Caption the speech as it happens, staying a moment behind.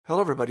Hello,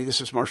 everybody. This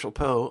is Marshall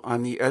Poe.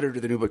 I'm the editor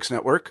of the New Books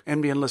Network.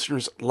 NBN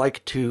listeners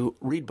like to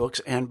read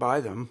books and buy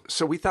them.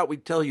 So we thought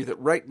we'd tell you that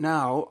right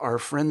now, our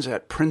friends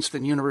at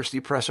Princeton University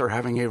Press are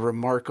having a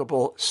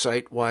remarkable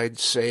site-wide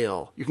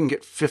sale. You can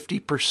get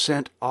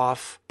 50%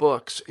 off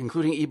books,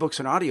 including ebooks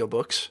and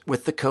audiobooks,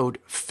 with the code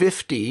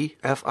 50,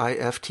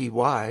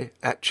 F-I-F-T-Y,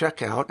 at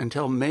checkout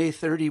until May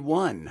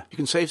 31. You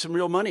can save some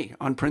real money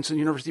on Princeton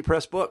University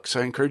Press books.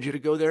 I encourage you to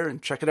go there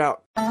and check it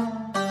out.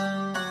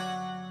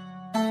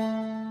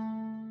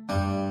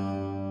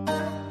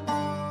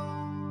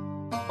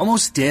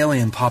 Almost daily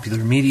in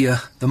popular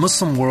media, the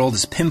Muslim world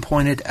is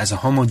pinpointed as a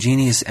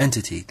homogeneous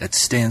entity that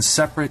stands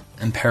separate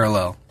and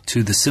parallel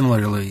to the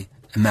similarly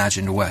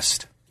imagined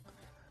West.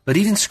 But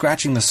even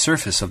scratching the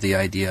surface of the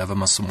idea of a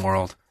Muslim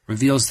world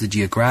reveals the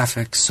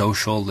geographic,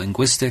 social,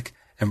 linguistic,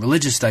 and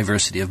religious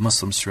diversity of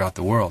Muslims throughout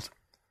the world.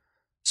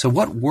 So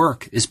what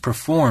work is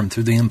performed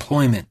through the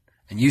employment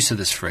and use of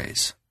this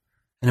phrase?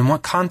 And in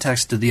what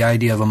context did the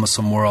idea of a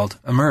Muslim world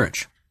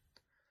emerge?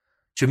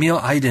 Jamil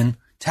Aydin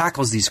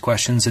tackles these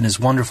questions in his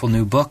wonderful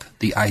new book,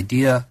 The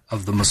Idea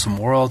of the Muslim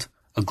World,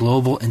 A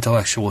Global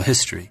Intellectual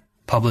History,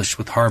 published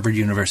with Harvard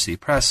University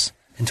Press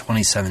in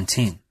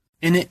 2017.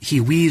 In it,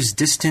 he weaves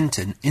distant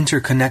and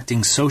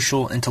interconnecting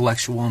social,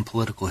 intellectual, and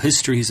political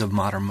histories of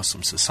modern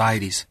Muslim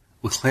societies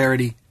with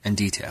clarity and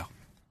detail.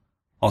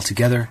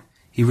 Altogether,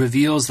 he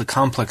reveals the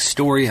complex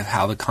story of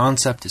how the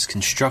concept is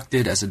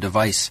constructed as a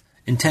device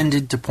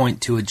intended to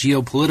point to a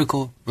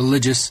geopolitical,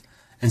 religious,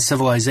 and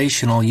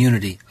civilizational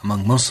unity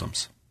among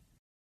Muslims.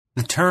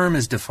 The term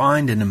is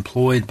defined and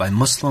employed by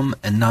Muslim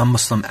and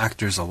non-Muslim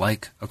actors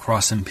alike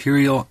across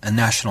imperial and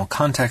national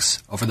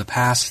contexts over the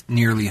past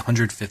nearly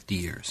 150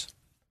 years.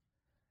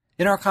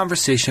 In our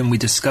conversation, we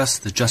discuss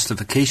the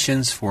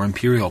justifications for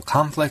imperial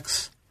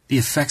conflicts, the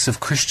effects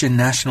of Christian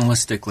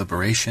nationalistic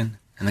liberation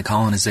and the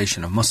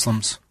colonization of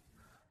Muslims,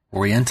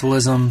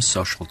 Orientalism,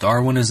 social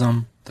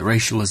Darwinism, the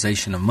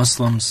racialization of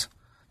Muslims,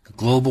 the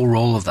global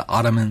role of the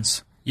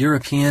Ottomans,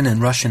 European and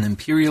Russian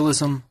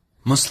imperialism,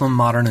 Muslim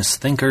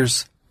modernist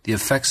thinkers, the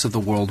effects of the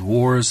world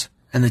wars,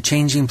 and the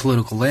changing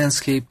political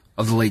landscape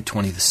of the late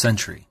 20th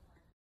century.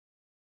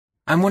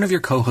 I'm one of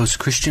your co-hosts,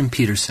 Christian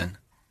Peterson,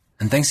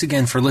 and thanks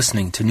again for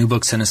listening to New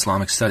Books in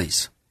Islamic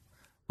Studies.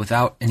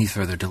 Without any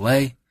further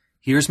delay,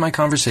 here's my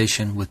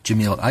conversation with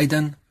Jamil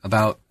Aydin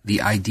about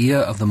the idea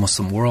of the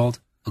Muslim world,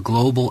 a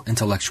global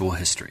intellectual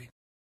history.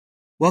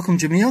 Welcome,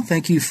 Jamil.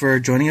 Thank you for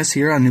joining us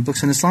here on New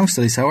Books in Islamic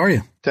Studies. How are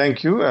you?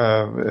 Thank you.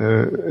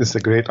 It's a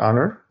great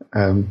honor.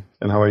 And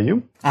how are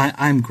you?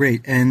 I'm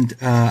great. And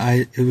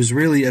it was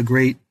really a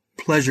great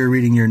pleasure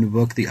reading your new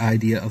book, The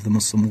Idea of the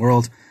Muslim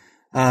World.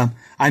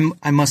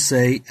 I must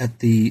say at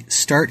the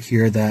start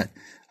here that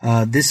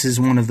this is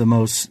one of the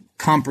most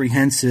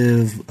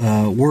comprehensive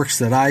works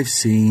that I've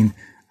seen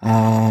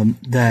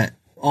that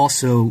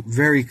also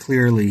very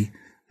clearly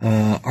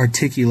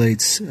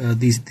articulates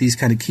these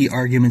kind of key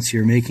arguments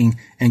you're making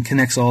and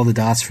connects all the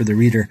dots for the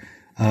reader.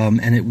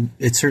 And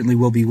it certainly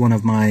will be one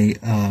of my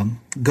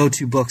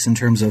go-to books in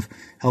terms of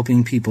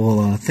helping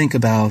people think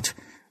about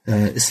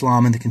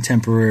Islam in the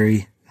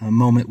contemporary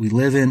moment we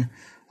live in.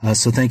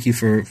 So thank you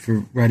for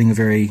writing a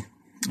very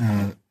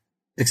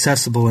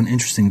accessible and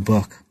interesting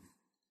book.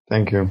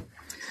 Thank you.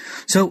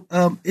 So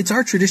it's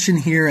our tradition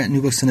here at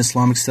New Books in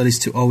Islamic Studies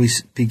to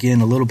always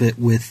begin a little bit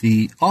with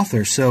the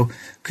author. So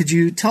could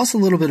you tell us a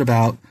little bit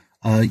about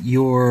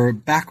your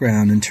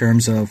background in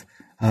terms of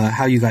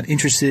how you got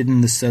interested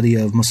in the study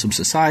of Muslim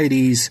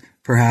societies,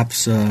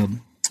 perhaps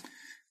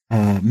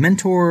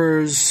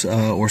mentors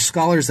or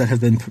scholars that have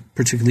been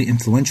particularly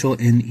influential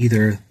in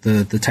either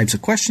the types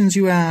of questions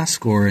you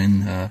ask or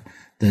in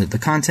the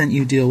content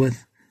you deal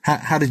with?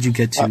 How did you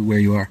get to where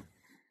you are?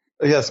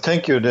 Yes,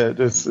 thank you.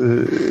 It's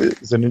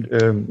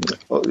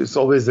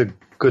always a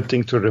good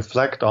thing to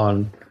reflect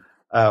on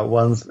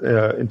one's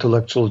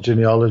intellectual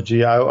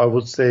genealogy. I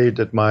would say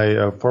that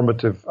my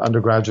formative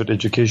undergraduate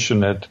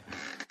education at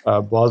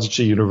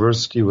Boğaziçi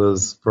University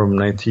was from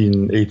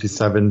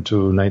 1987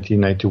 to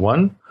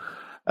 1991.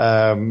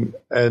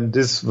 And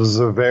this was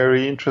a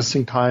very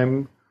interesting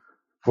time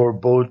for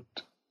both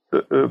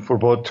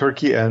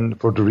Turkey and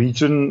for the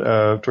region.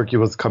 Turkey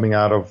was coming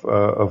out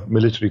of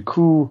military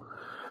coup.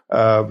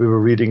 We were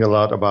reading a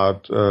lot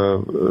about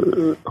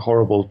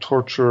horrible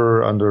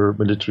torture under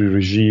military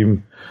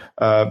regime.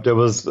 There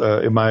was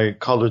in my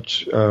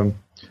college there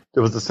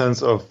was a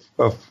sense of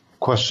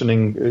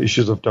questioning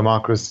issues of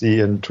democracy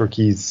and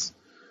Turkey's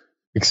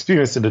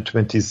experience in the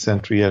 20th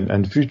century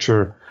and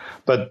future.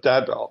 But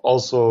that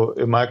also,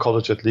 in my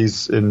college at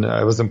least,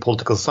 I was in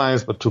political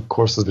science, but took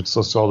courses with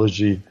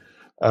sociology,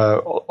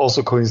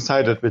 also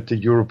coincided with the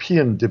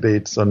European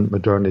debates on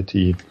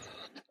modernity.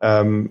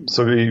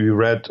 So we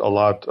read a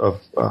lot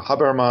of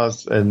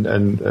Habermas and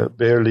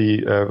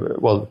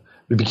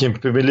we became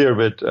familiar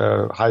with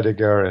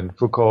Heidegger and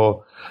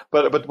Foucault.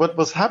 But what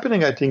was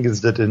happening, I think,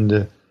 is that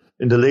in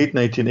the late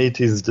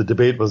 1980s, the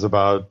debate was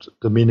about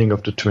the meaning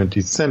of the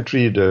 20th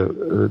century,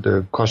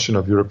 the question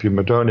of European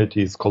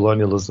modernity, its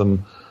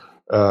colonialism,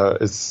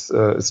 its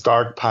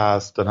dark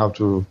past, and how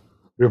to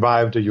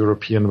revive the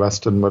European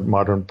Western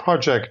modern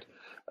project.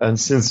 And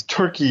since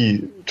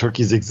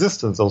Turkey's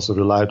existence also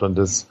relied on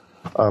this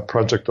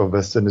project of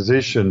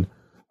Westernization,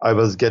 I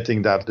was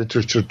getting that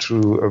literature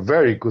through a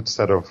very good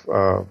set of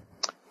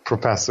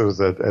professors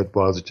at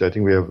Boğaziçi. I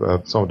think we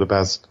have some of the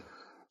best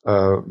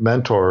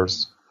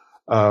mentors.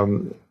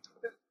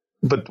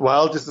 But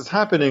while this is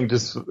happening,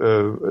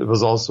 it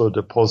was also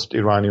the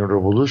post-Iranian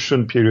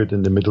Revolution period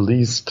in the Middle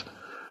East.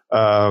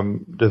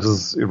 This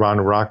is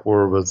Iran-Iraq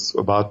war was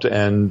about to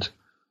end.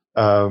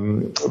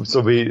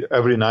 So we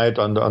every night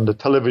on the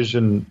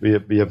television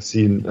we have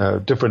seen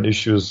different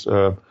issues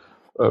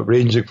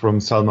ranging from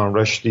Salman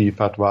Rushdie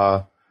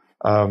fatwa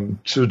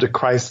to the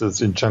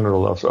crisis in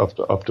general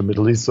of the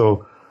Middle East.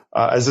 So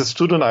as a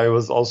student, I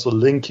was also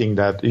linking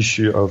that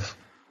issue of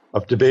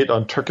debate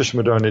on Turkish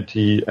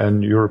modernity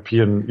and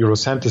European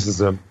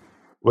Eurocentrism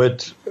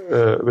with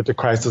the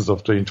crisis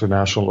of the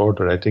international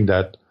order. I think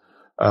that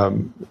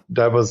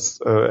that was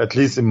at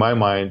least in my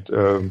mind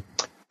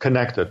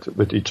connected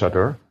with each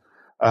other.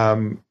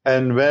 And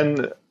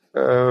when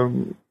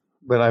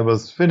I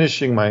was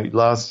finishing my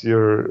last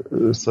year,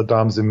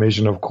 Saddam's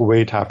invasion of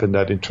Kuwait happened.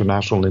 That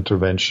international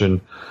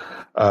intervention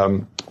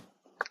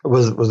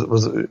was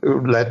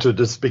led to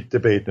this big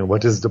debate. And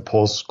what is the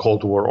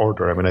post-Cold War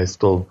order? I mean,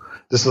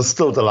 this was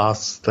still the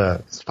last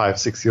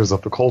 5-6 years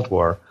of the Cold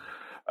War,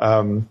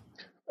 and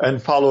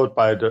followed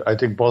by I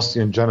think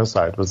Bosnian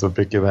genocide was a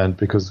big event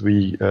because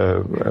we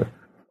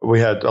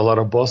had a lot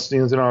of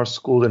Bosnians in our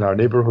school, in our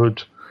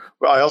neighborhood.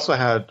 I also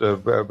had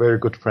very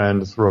good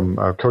friends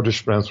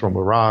Kurdish friends from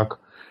Iraq,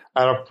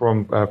 Arab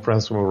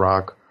friends from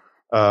Iraq.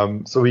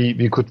 So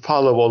we could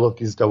follow all of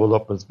these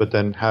developments, but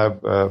then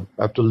have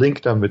to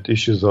link them with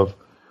issues of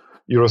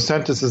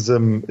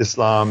Eurocentrism,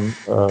 Islam,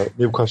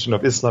 new question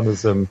of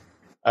Islamism,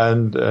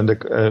 and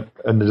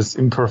this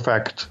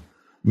imperfect,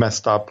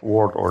 messed up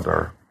world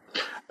order.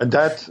 And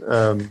that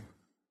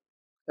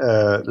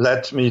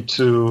led me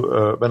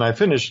to, when I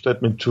finished,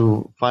 led me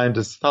to find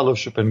this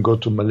fellowship and go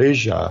to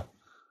Malaysia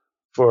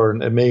for an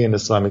MA in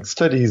Islamic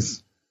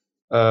Studies,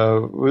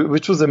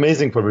 which was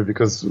amazing for me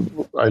because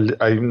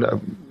I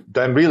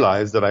then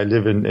realized that I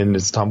live in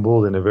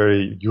Istanbul in a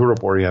very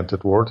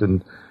Europe-oriented world,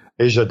 and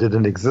Asia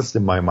didn't exist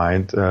in my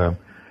mind. And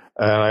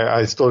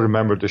I still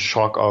remember the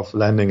shock of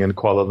landing in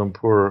Kuala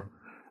Lumpur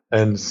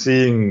and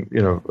seeing,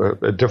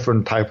 a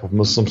different type of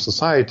Muslim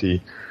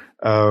society.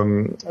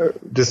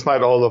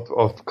 Despite all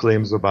of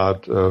claims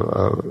about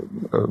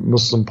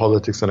Muslim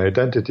politics and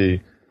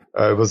identity,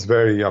 it was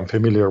very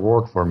unfamiliar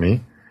world for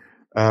me.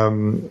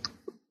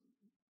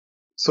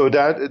 So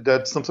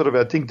that's some sort of,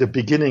 I think, the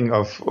beginning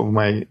of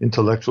my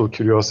intellectual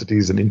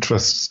curiosities and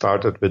interests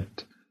started with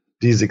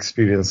these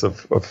experiences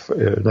of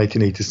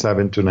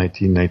 1987 to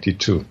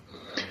 1992.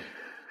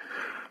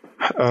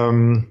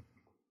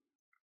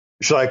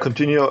 Should I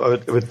continue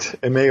with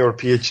MA or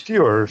PhD,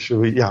 or should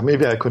we? Yeah,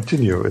 maybe I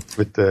continue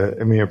with the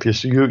MA or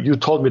PhD. You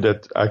told me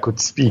that I could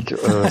speak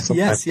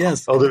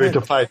yes, all the way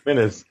to 5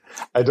 minutes.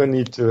 I don't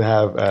need to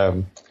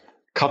have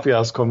coffee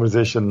house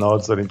conversation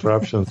notes or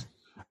interruptions.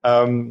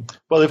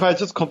 Well, if I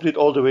just complete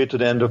all the way to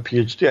the end of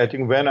PhD, I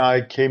think when I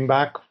came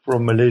back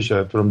from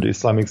Malaysia from the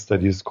Islamic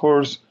Studies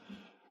course,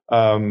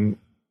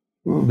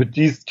 with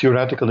these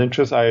theoretical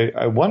interests,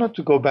 I wanted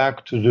to go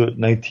back to the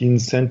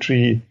 19th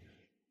century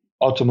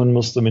Ottoman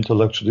Muslim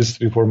intellectual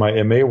history for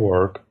my MA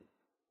work,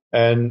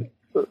 and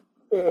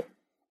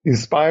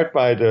inspired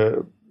by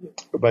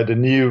the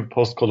new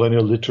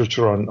post-colonial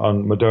literature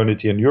on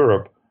modernity in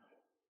Europe,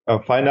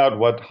 find out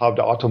how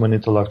the Ottoman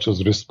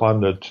intellectuals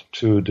responded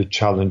to the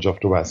challenge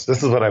of the West.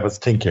 This is what I was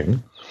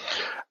thinking.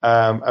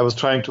 I was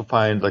trying to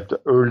find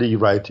the early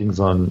writings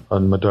on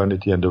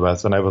modernity and the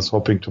West, and I was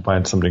hoping to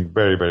find something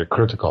very, very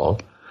critical.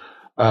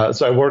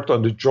 So I worked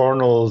on the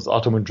journals,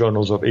 Ottoman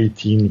journals of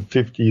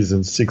 1850s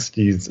and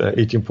 60s,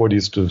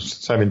 1840s to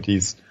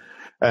 70s.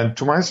 And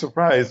to my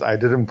surprise, I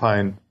didn't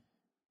find,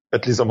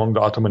 at least among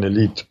the Ottoman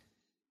elite,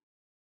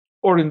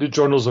 or in the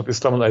journals of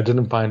Islam, I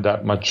didn't find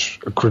that much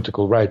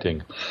critical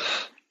writing.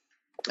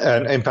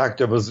 And in fact,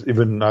 there was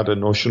even not a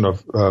notion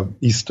of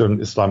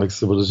Eastern Islamic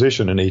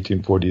civilization in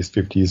 1840s,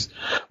 50s.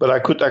 But I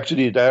could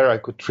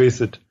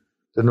trace it,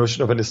 the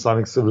notion of an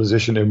Islamic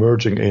civilization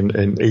emerging in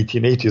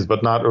 1880s,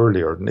 but not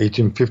earlier, in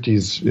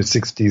 1850s,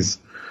 60s.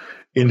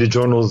 In the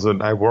journals that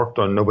I worked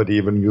on, nobody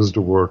even used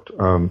the word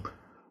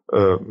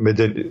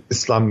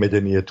Islam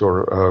Medeniyet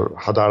or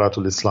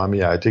Hadaratul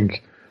Islamiyya. I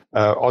think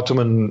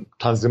Ottoman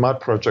Tanzimat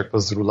project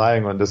was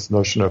relying on this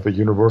notion of a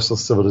universal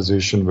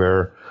civilization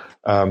where,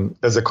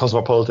 as a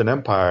cosmopolitan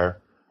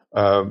empire,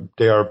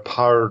 they are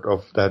part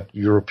of that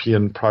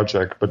European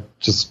project, but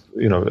just,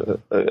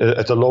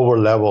 at a lower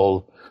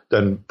level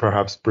than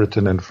perhaps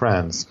Britain and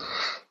France.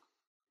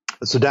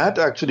 So that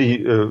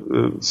actually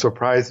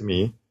surprised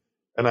me,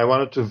 and I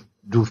wanted to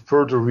do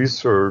further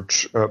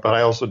research, but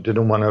I also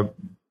didn't want to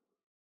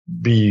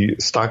be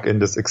stuck in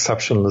this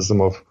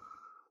exceptionalism of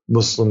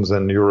Muslims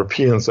and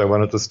Europeans. I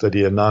wanted to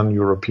study a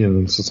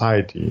non-European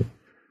society,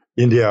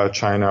 India,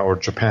 China, or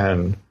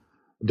Japan,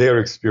 their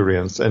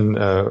experience, and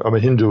I'm a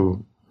Hindu,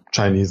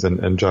 Chinese,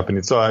 and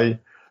Japanese. So I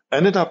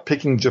ended up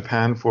picking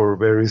Japan for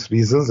various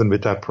reasons. And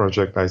with that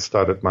project, I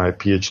started my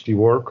PhD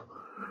work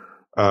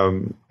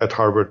at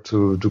Harvard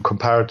to do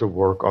comparative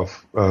work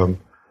of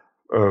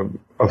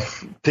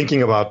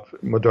thinking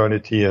about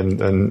modernity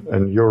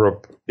and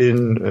Europe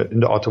in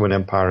the Ottoman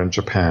Empire and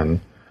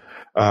Japan.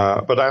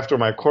 But after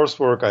my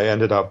coursework, I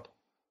ended up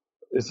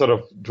sort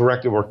of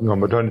directly working on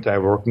modernity. I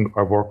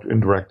worked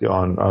indirectly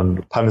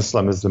on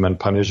Pan-Islamism and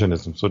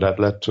Pan-Asianism. So that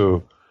led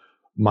to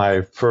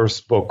my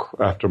first book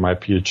after my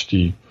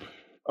PhD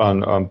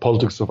on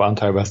politics of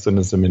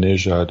anti-Westernism in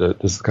Asia.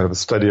 This is kind of a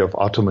study of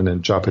Ottoman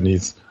and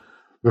Japanese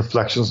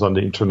reflections on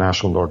the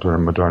international order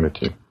and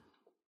modernity.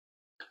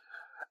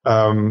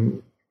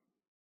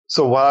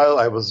 So while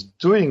I was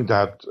doing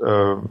that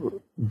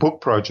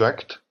book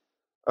project,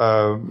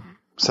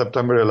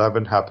 September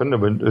 11 happened. It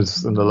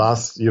was in the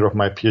last year of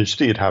my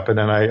PhD it happened,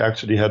 and I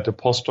actually had the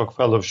postdoc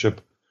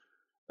fellowship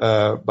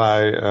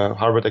by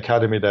Harvard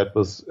Academy that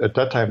was at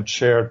that time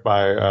chaired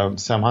by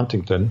Sam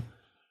Huntington.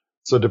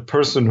 So the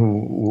person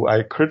who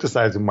I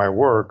criticized in my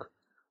work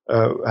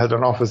had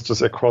an office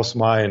just across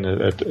mine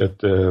at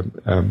the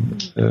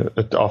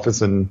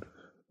office, and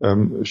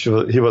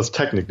he was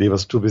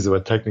too busy,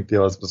 but technically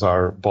was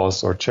our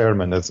boss or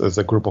chairman as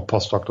a group of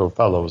postdoctoral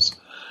fellows.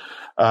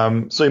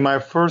 So in my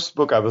first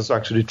book, I was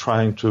actually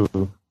trying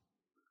to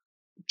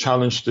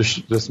challenge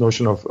this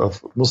notion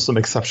of Muslim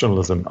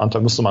exceptionalism,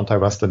 anti-Muslim,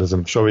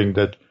 anti-Westernism, showing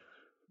that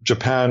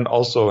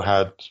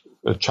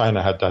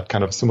China had that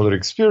kind of similar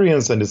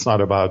experience, and it's not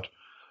about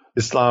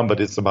Islam, but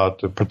it's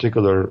about the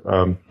particular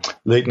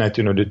late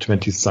 19th, early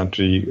 20th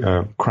century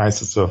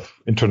crisis of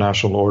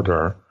international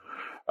order.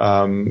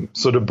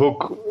 So the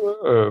book,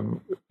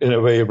 in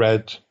a way,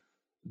 read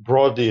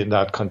broadly in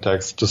that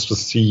context, just to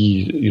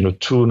see,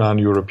 two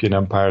non-European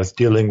empires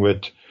dealing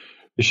with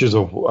issues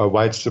of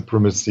white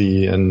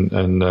supremacy and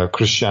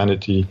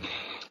Christianity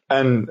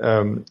and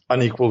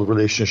unequal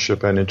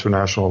relationship and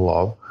international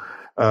law.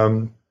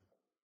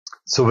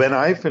 So when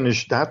I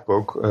finished that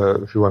book,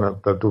 if you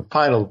want to do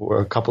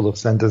final couple of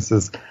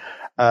sentences,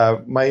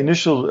 my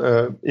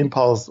initial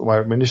impulse,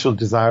 my initial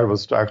desire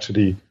was to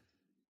actually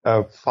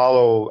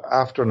follow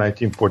after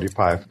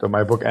 1945.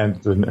 My book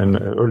ends in an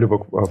early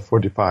book of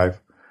 45.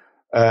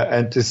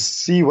 And to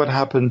see what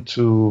happened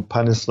to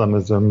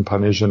Pan-Islamism,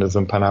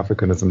 Pan-Asianism,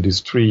 Pan-Africanism, these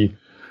three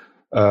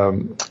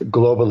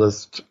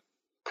globalist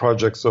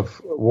projects of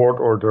world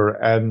order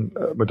and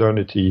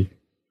modernity,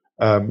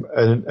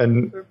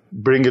 and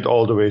bring it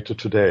all the way to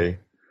today.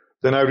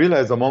 Then I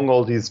realized among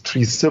all these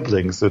three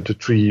siblings, the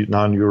three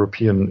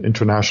non-European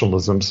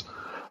internationalisms,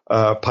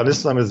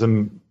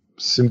 Pan-Islamism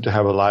seemed to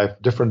have a life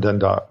different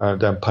than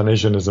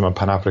Pan-Asianism and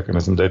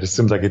Pan-Africanism. That it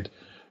seemed like it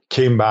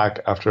came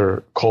back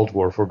after Cold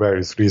War for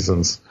various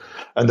reasons.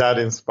 And that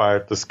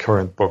inspired this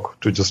current book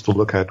to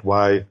look at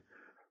why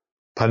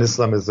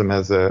Pan-Islamism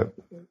has a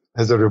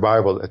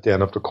revival at the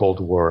end of the Cold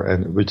War,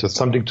 and which has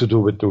something to do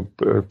with the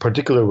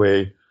particular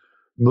way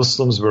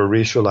Muslims were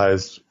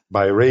racialized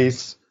by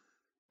race,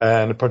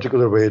 and a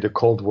particular way the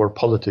Cold War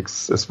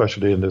politics,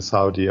 especially in the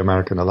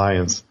Saudi-American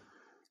alliance,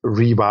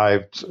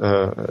 revived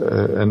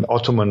an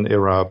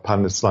Ottoman-era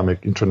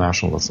pan-Islamic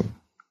internationalism.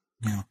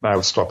 Yeah. I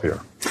will stop here.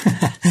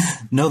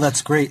 No,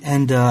 that's great.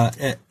 And,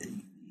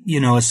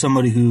 as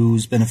somebody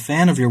who's been a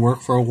fan of your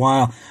work for a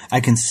while,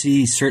 I can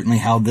see certainly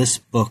how this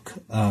book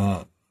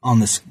on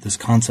this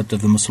concept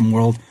of the Muslim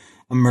world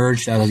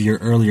emerged out of your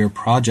earlier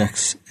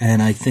projects.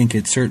 And I think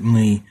it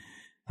certainly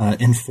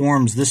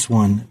informs this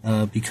one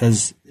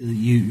because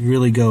you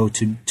really go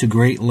to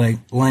great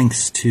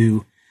lengths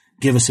to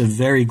give us a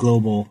very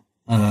global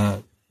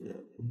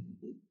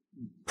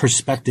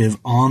perspective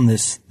on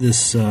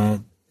this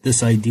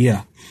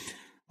idea.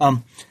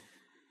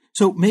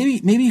 So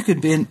maybe you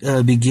could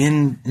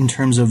begin in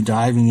terms of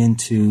diving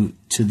into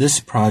this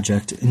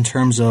project in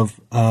terms of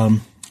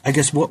I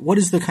guess what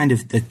is the kind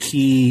of the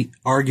key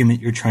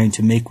argument you're trying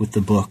to make with the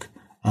book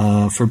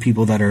for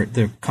people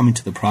they're coming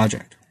to the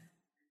project.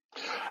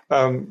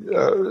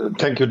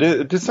 Thank you.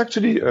 This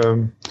actually,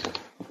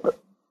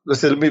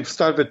 let me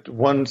start with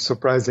one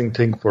surprising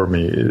thing for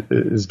me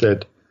is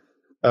that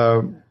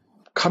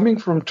coming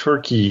from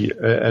Turkey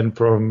and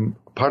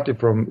partly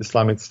from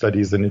Islamic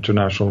studies and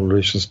international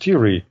relations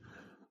theory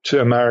to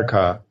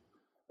America,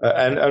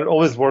 and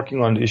always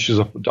working on the issues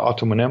of the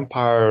Ottoman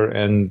Empire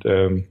and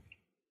the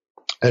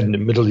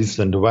Middle East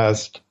and the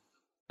West,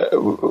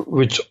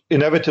 which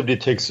inevitably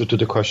takes you to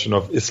the question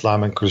of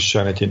Islam and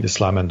Christianity and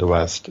Islam and the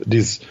West.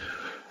 These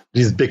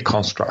big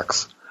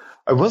constructs.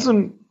 I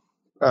wasn't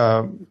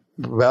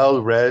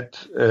well read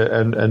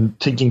and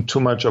thinking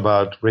too much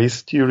about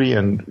race theory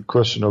and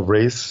question of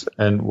race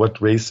and what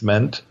race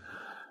meant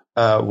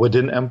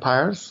within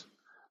empires.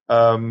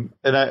 And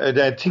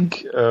I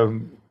think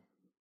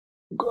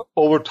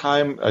over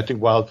time, I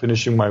think while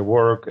finishing my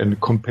work and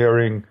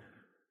comparing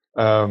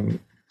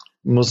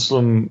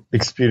Muslim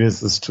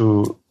experiences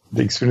to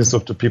the experience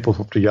of the people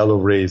of the yellow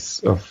race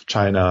of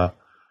China,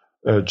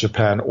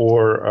 Japan,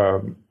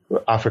 or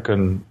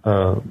African,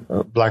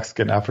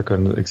 black-skinned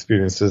African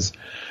experiences,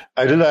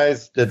 I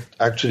realized that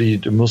actually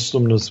the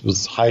Muslimness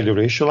was highly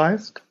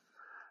racialized.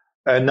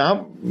 And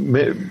now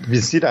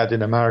we see that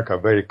in America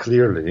very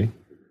clearly.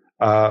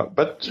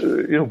 But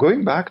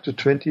going back to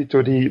 20,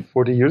 30,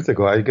 40 years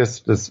ago, I guess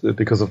this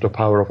because of the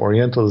power of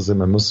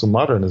Orientalism and Muslim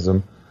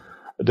modernism,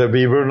 that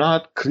we were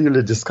not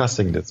clearly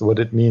discussing this, what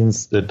it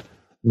means that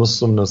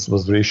Muslimness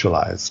was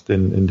racialized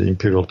in the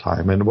imperial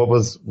time, and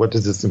what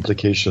is its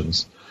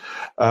implications.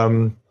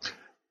 And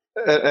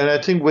I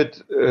think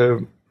with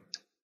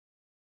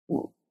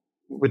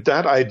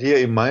that idea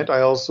in mind,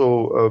 I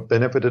also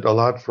benefited a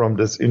lot from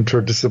this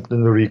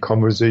interdisciplinary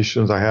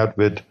conversations I had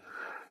with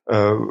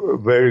a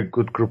very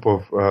good group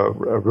of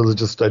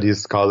religious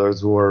studies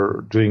scholars who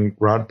are doing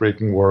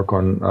groundbreaking work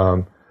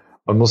on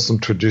Muslim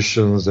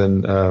traditions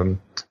and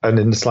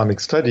in Islamic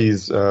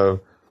studies.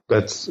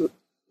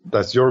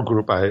 That's your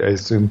group, I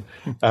assume.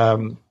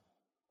 And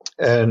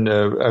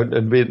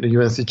we at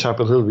UNC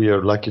Chapel Hill, we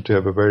are lucky to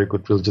have a very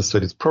good religious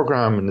studies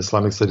program and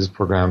Islamic studies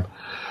program.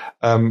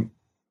 And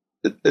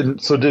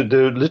so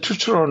the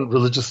literature on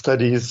religious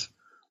studies,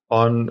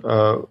 on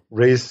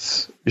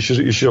race,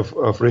 issue of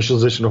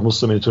racialization of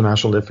Muslim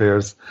international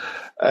affairs,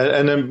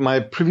 and then my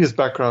previous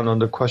background on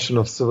the question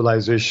of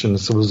civilization,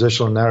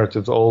 civilizational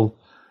narratives all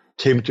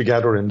came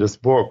together in this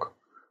book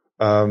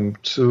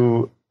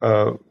to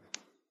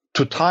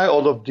tie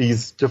all of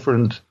these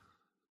different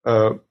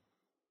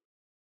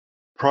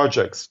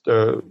projects,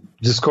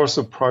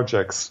 discursive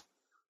projects,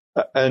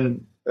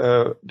 and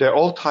they're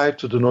all tied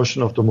to the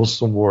notion of the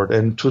Muslim world,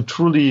 and to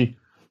truly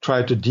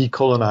try to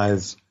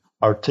decolonize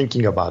our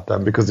thinking about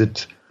them, because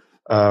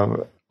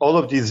all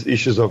of these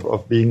issues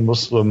of being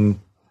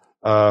Muslim,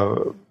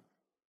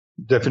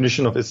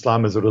 definition of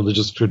Islam as a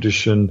religious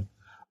tradition,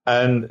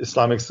 and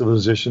Islamic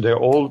civilization, they're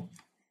all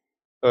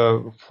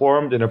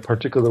formed in a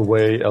particular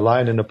way,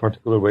 aligned in a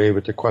particular way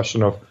with the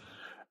question of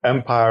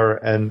empire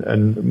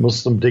and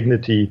Muslim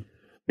dignity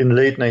in the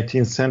late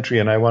 19th century.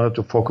 And I wanted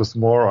to focus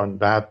more on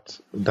that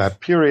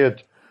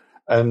period,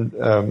 and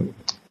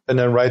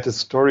then write a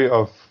story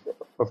of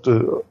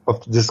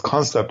this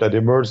concept that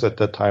emerged at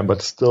that time,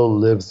 but still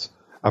lives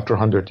after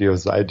 100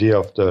 years, the idea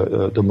of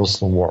the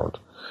Muslim world.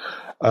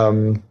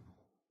 I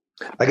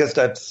guess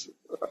that's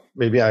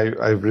maybe I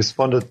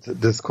responded to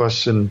this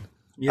question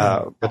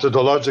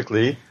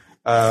methodologically,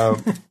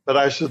 but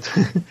I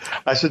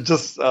should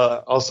just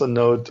also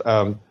note,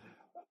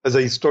 as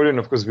a historian,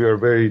 of course, we are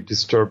very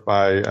disturbed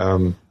by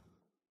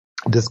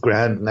these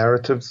grand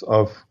narratives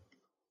of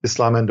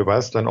Islam and the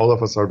West, and all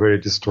of us are very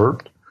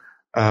disturbed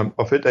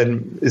of it.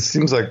 And it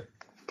seems like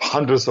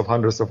hundreds of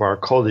our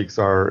colleagues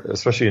are,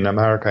 especially in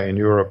America, in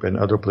Europe, and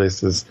other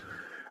places,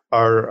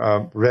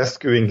 are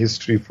rescuing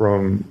history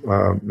from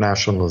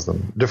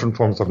nationalism, different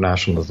forms of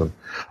nationalism,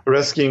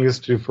 rescuing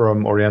history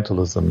from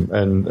Orientalism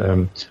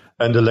and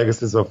the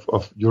legacies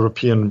of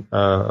European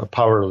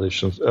power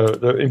relations,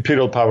 the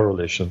imperial power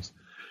relations.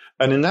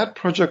 And in that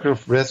project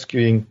of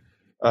rescuing,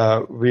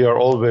 we are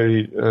all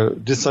very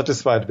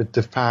dissatisfied with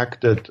the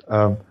fact that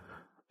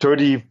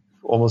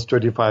almost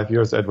 35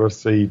 years after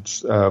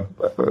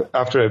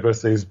Edward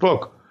Said's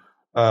book,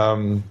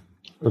 30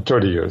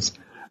 years,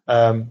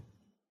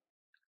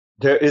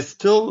 there is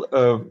still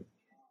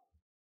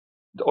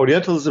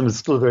Orientalism is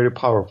still very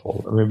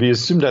powerful. I mean, we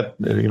assume that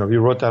we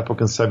wrote that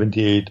book in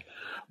 1978.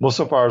 Most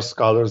of our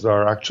scholars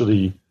are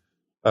actually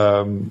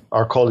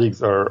our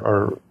colleagues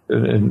are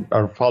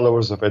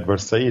followers of Edward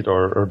Said,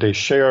 or they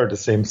share the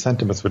same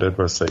sentiments with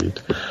Edward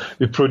Said.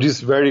 We produce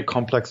very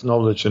complex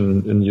knowledge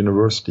in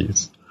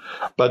universities,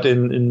 but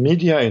in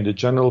media, in the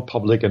general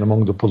public, and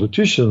among the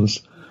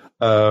politicians,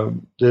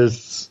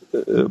 there's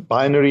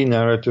binary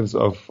narratives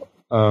of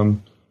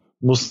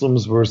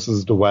Muslims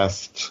versus the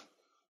West.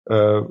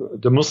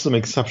 The Muslim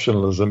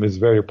exceptionalism is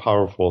very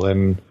powerful,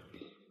 and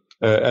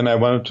I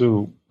wanted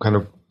to kind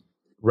of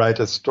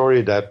write a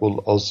story that will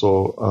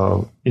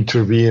also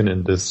intervene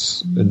in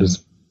this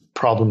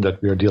problem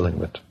that we are dealing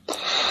with.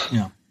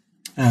 Yeah,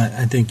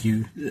 I think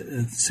you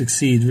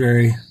succeed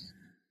very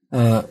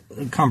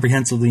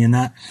comprehensively in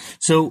that.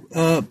 So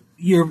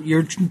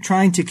you're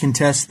trying to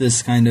contest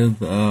this kind of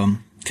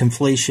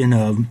conflation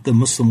of the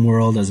Muslim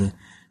world as a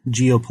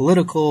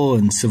geopolitical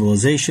and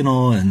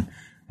civilizational and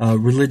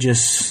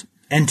religious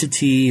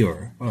entity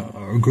or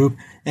group,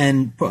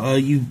 and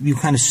you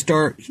kind of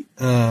start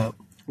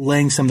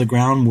laying some of the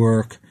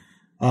groundwork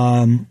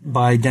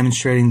by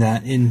demonstrating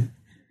that in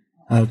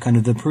kind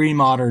of the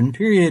pre-modern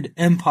period,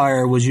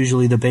 empire was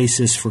usually the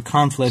basis for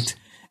conflict,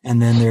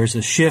 and then there's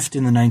a shift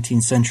in the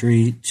 19th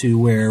century to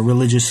where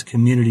religious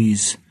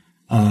communities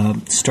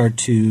start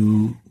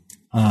to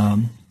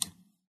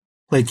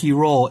play a key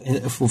role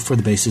for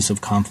the basis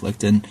of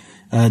conflict. And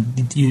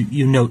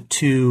you note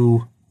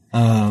two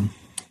kind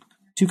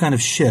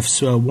of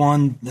shifts.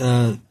 One,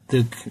 the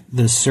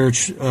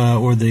search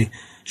or the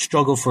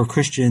struggle for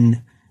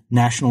Christian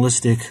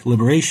nationalistic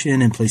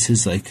liberation in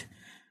places like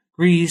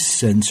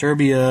Greece and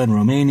Serbia and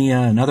Romania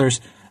and others,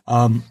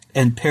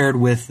 and paired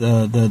with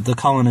the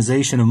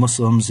colonization of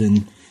Muslims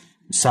in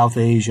South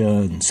Asia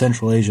and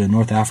Central Asia and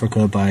North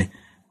Africa by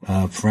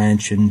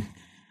French and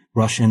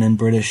Russian and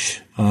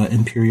British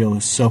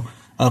imperialists. So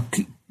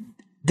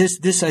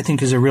this I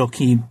think is a real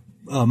key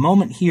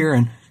moment here,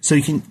 and so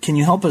can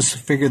you help us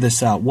figure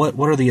this out? What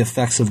are the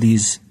effects of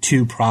these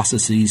two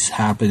processes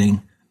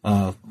happening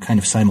kind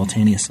of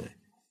simultaneously?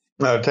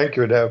 Thank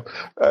you, Deb.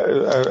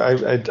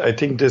 I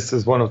think this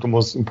is one of the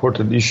most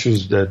important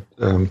issues that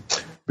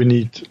we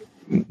need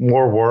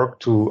more work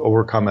to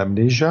overcome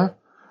amnesia.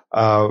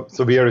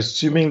 So we are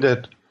assuming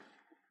that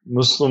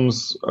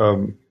Muslims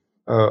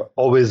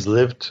always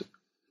lived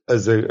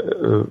as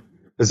a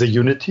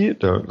unity.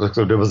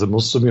 So there was a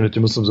Muslim unity.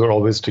 Muslims were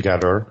always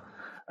together,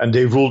 and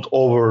they ruled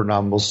over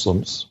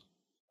non-Muslims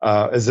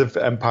as if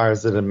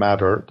empires didn't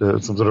matter.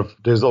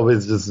 There's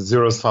always this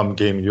zero-sum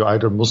game. You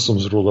either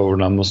Muslims rule over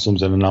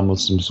non-Muslims, and the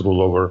non-Muslims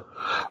rule over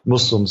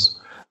Muslims,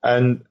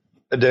 and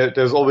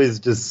there's always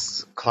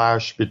this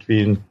clash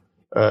between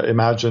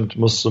imagined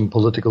Muslim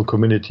political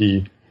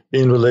community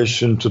in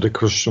relation to the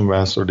Christian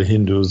West or the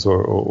Hindus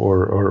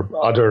or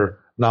other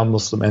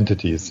non-Muslim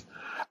entities.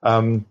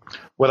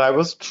 What I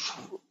was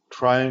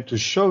trying to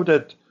show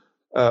that,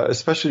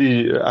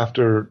 especially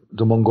after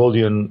the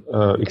Mongolian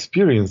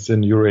experience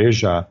in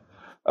Eurasia,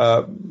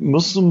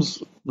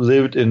 Muslims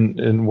lived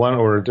in one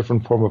or a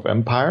different form of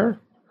empire,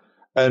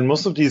 and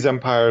most of these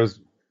empires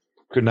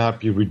could not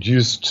be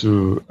reduced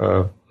to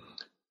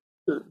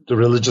the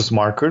religious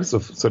markers,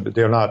 so that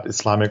they are not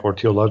Islamic or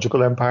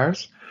theological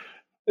empires,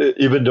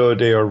 even though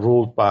they are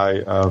ruled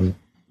by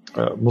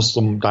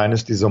Muslim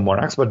dynasties or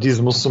monarchs. But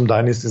these Muslim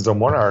dynasties or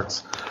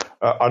monarchs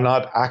are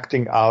not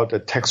acting out a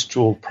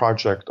textual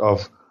project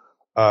of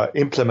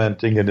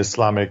implementing an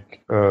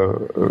Islamic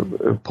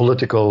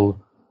political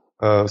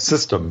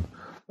system.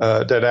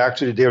 That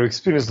actually their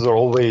experiences are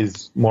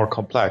always more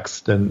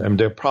complex and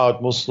they're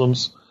proud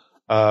Muslims.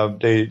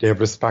 They have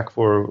respect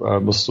for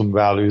Muslim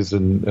values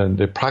and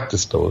they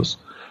practice those.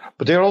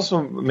 But there are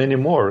also many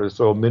more.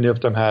 So many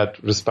of them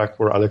had respect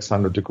for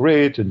Alexander the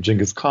Great and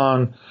Genghis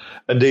Khan,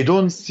 and they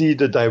don't see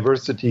the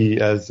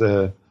diversity as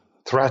a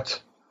threat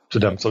to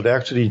them. So they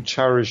actually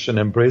cherish and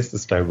embrace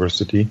this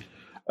diversity.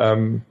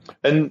 And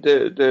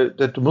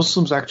the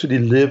Muslims actually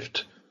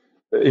lived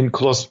in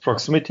close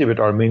proximity with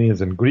Armenians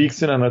and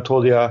Greeks in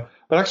Anatolia,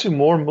 but actually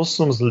more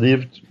Muslims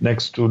lived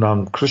next to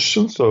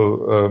non-Christians,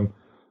 so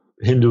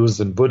Hindus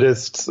and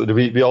Buddhists.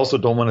 We also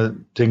don't want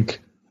to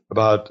think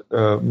about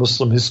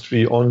Muslim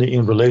history only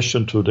in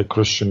relation to the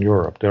Christian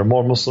Europe. There are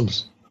more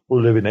Muslims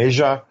who live in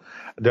Asia.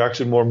 There are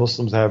actually more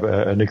Muslims have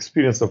an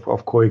experience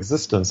of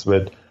coexistence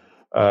with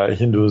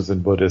Hindus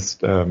and Buddhists,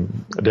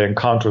 their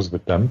encounters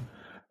with them.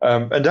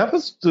 And that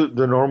was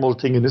the normal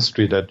thing in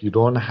history, that you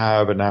don't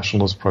have a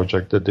nationalist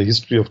project, that the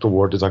history of the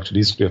world is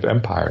actually the history of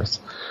empires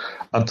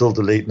until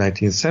the late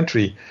 19th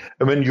century.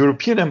 And when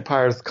European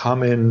empires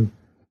come in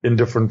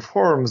different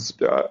forms,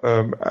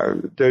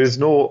 there is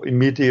no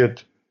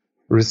immediate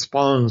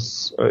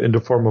response in the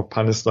form of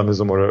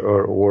pan-Islamism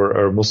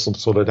or Muslim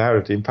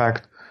solidarity. In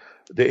fact,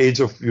 the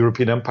age of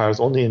European empires,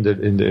 only in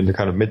the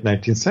kind of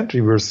mid-19th century,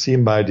 were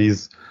seen by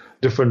these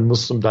different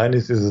Muslim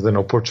dynasties as an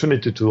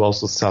opportunity to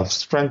also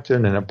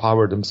self-strengthen and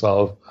empower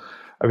themselves.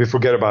 And we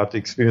forget about the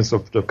experience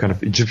of the kind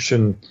of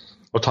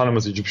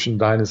autonomous Egyptian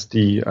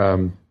dynasty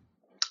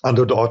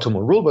under the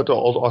Ottoman rule, but the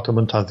old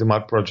Ottoman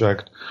Tanzimat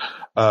project.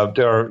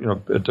 There are,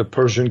 the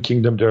Persian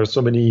kingdom. There are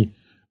so many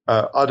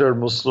other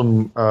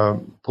Muslim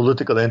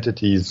political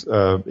entities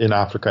in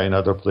Africa and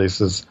other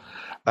places.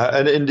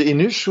 And in the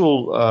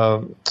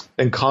initial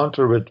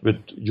encounter with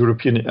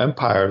European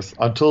empires,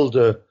 until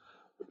the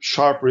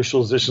sharp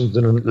racializations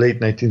in the late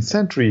 19th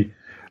century,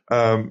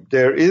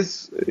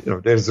 there's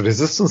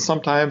resistance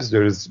sometimes,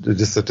 there is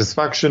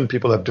dissatisfaction,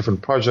 people have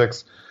different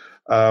projects,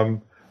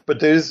 but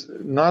there is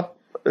not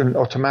an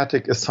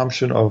automatic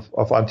assumption of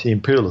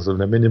anti-imperialism,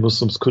 that many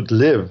Muslims could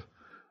live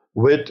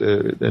with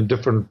a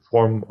different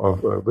form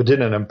of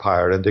within an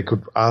empire, and they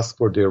could ask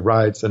for their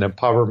rights and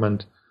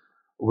empowerment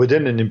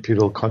within an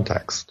imperial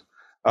context.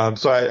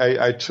 So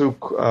I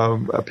took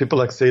people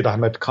like Sayyid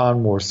Ahmed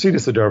Khan more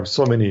seriously. There are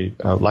so many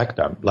like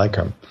him.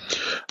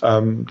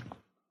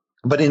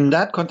 But in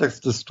that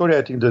context, the story,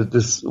 I think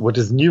that what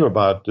is new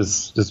about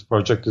this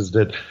project is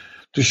that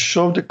to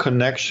show the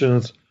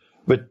connections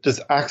with this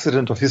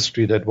accident of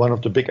history, that one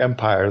of the big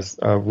empires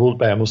ruled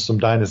by a Muslim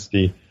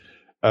dynasty,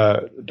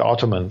 the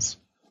Ottomans,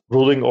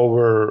 ruling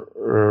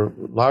over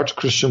large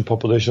Christian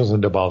populations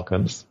in the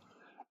Balkans,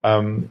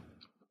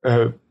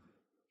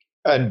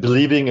 and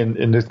believing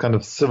in this kind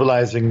of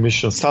civilizing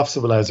mission,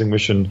 self-civilizing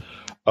mission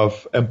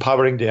of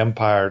empowering the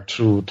empire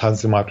through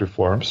Tanzimat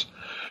reforms,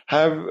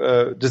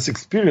 have this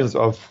experience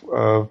of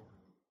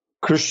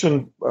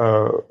Christian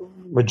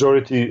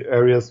majority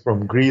areas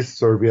from Greece,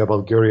 Serbia,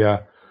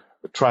 Bulgaria,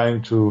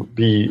 trying to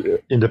be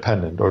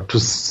independent or to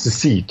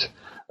secede.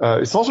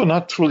 It's also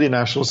not truly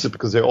nationalistic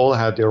because they all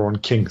had their own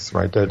kings,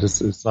 right?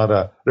 It's not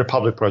a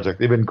republic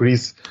project. Even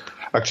Greece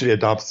actually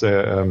adopts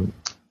a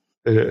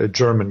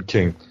German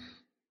king.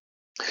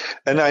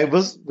 And I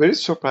was very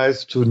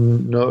surprised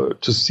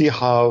to see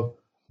how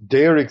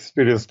their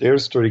experience, their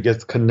story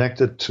gets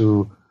connected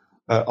to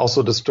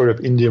also the story of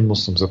Indian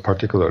Muslims,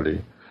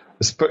 particularly.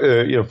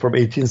 From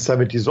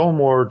 1870s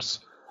onwards,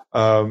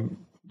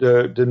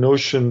 the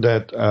notion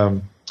that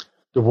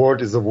the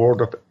world is a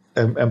world of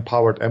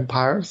empowered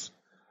empires.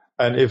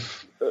 And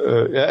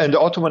and the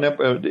Ottoman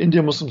Empire, the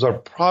Indian Muslims are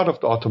proud of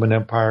the Ottoman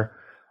Empire,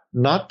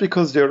 not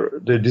because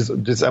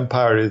this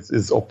empire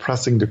is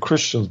oppressing the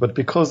Christians, but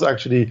because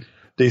actually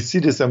they see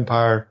this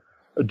empire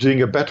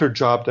doing a better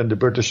job than the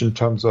British in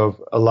terms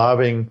of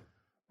allowing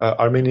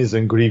Armenians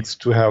and Greeks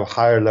to have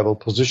higher level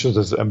positions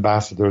as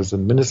ambassadors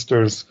and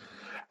ministers.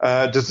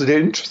 They're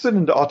interested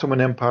in the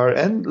Ottoman Empire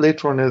and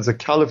later on as a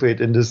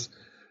caliphate in this,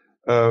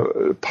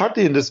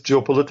 partly in this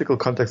geopolitical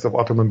context of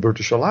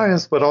Ottoman-British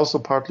alliance, but also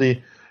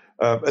partly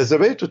as a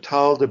way to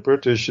tell the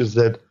British is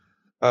that,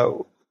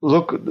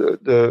 look,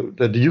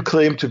 that you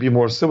claim to be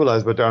more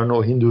civilized, but there are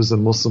no Hindus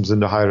and Muslims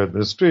in the higher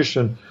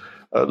administration.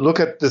 Look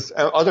at this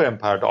other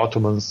empire, the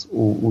Ottomans,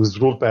 who is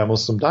ruled by a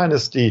Muslim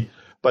dynasty,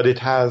 but it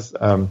has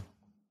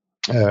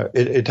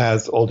it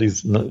has all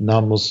these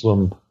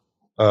non-Muslim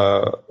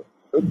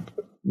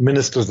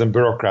ministers and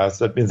bureaucrats.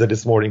 That means that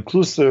it's more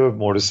inclusive,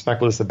 more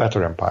respectful. It's a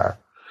better empire.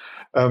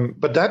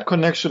 But that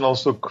connection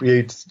also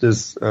creates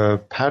this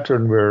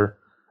pattern where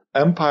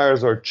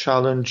empires are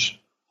challenged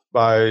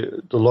by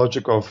the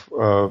logic of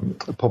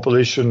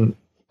population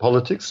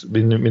politics,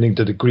 meaning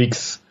that the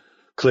Greeks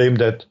claim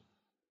that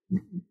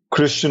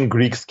Christian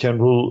Greeks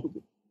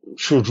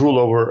should rule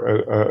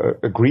over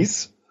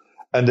Greece,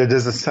 and that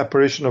there's a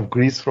separation of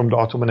Greece from the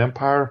Ottoman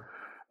Empire.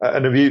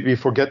 And we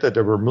forget that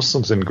there were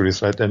Muslims in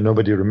Greece, right? And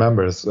nobody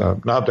remembers.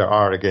 Now there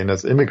are, again,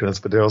 as immigrants,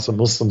 but there are also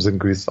Muslims in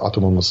Greece,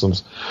 Ottoman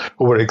Muslims,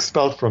 who were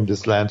expelled from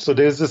this land. So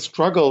there's a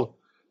struggle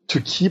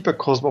to keep a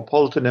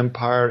cosmopolitan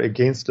empire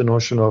against the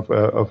notion of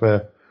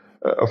a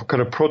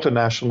kind of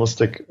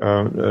proto-nationalistic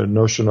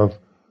notion of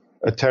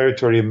a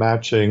territory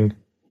matching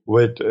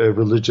with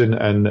religion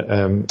and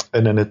an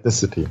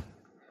ethnicity.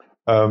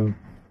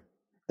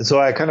 So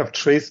I kind of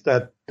trace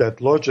that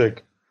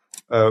logic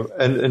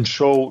and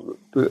show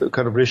the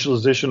kind of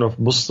racialization of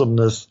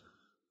Muslimness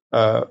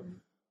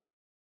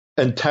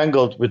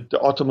entangled with the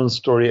Ottoman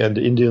story and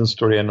the Indian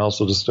story and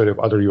also the story of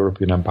other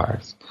European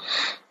empires.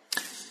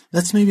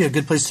 That's maybe a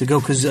good place to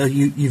go because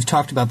you've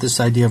talked about this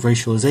idea of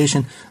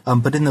racialization,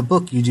 but in the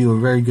book you do a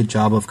very good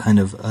job of kind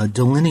of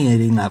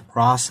delineating that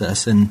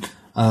process and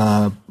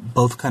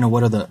both kind of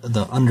what are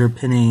the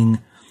underpinning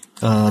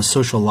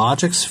social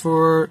logics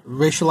for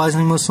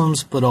racializing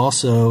Muslims, but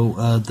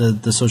also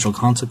the social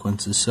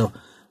consequences. So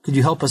could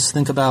you help us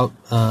think about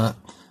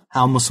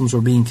how Muslims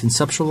were being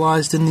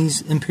conceptualized in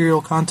these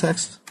imperial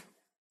contexts?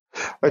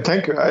 I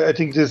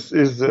think this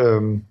is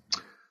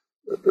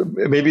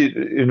maybe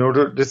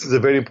this is a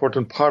very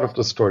important part of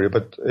the story,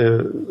 but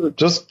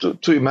just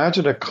to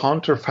imagine a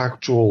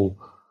counterfactual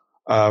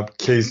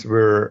case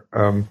where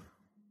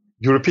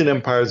European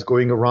empires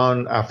going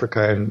around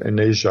Africa and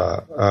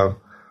Asia,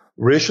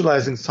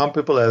 racializing some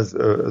people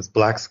as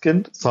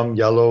black-skinned, some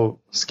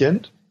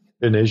yellow-skinned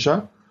in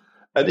Asia.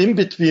 And in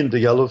between the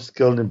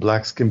yellow-skinned and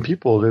black-skinned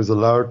people, there's a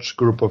large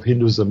group of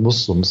Hindus and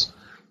Muslims.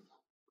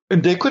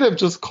 And they could have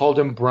just called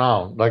them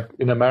brown. Like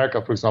in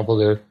America, for example,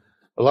 there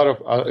a lot of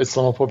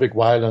Islamophobic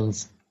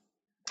violence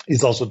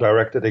is also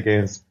directed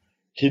against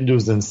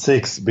Hindus and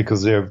Sikhs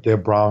because they're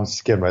brown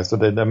skin, right? So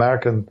the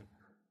American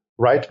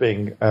right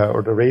wing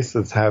or the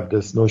racists have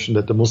this notion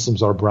that the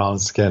Muslims are brown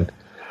skinned.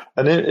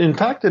 And in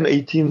fact, in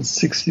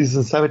 1860s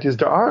and 70s,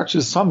 there are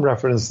actually some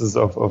references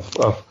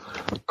of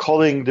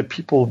calling the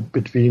people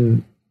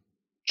between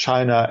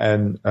China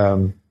and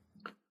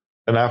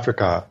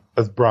Africa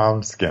as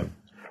brown skin,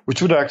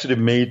 which would actually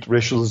made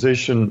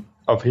racialization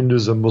of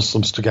Hindus and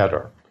Muslims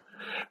together.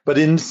 But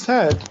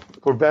instead,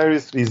 for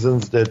various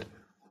reasons, that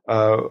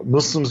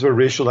Muslims were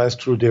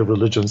racialized through their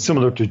religion,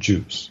 similar to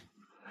Jews.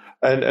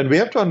 And we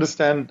have to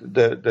understand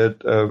that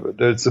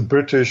it's the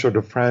British or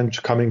the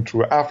French coming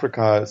through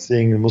Africa,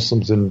 seeing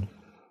Muslims in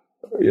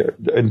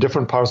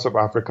different parts of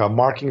Africa,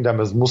 marking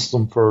them as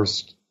Muslim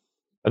first,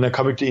 and then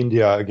coming to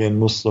India, again,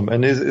 Muslim.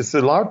 And it's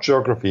a large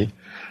geography.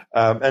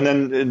 And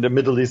then in the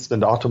Middle East,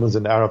 and the Ottomans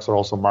and Arabs are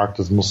also marked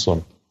as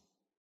Muslim.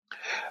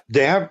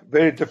 They have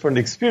very different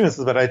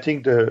experiences, but I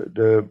think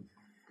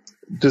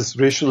this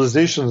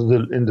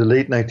racialization in the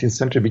late 19th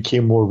century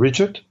became more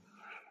rigid.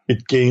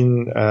 It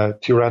gained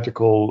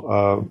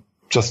theoretical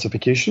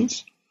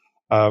justifications.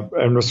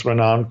 Ernest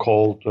Renan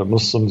called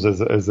Muslims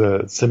as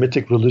a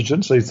Semitic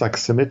religion, so it's like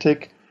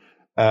Semitic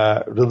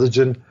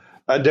religion.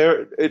 And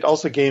it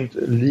also gained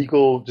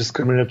legal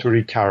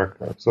discriminatory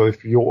character. So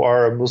if you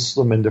are a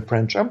Muslim in the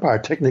French Empire,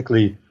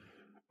 technically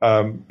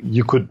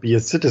you could be a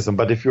citizen,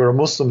 but if you're a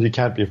Muslim, you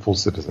can't be a full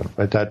citizen.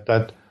 Right?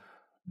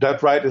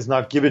 That right is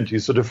not given to you.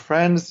 So the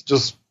France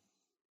just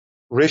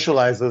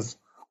racializes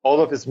all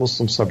of its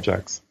Muslim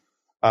subjects.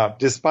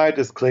 Despite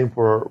its claim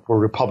for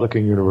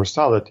Republican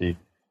universality,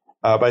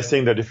 by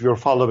saying that if you're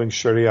following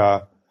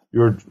Sharia,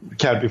 you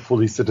can't be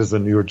fully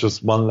citizen, you're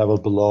just one level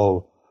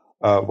below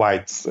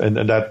whites. And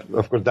that,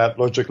 of course, that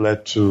logic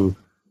led to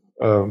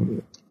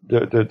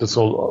this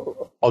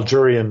whole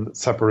Algerian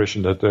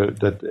separation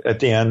that at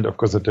the end, of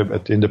course, at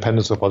the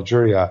independence of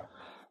Algeria,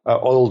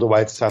 all the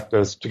white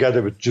settlers,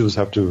 together with Jews,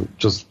 have to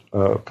just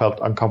felt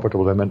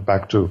uncomfortable and went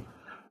back to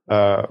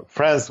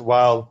France,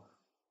 while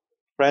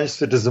French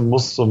citizen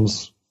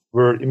Muslims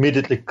were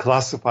immediately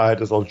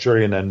classified as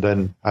Algerian and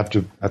then had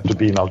to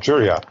be in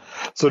Algeria.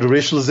 So the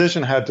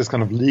racialization had this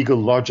kind of legal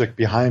logic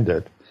behind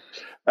it.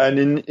 And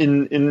in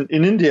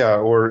India,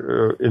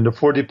 or in the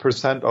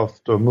 40% of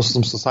the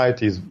Muslim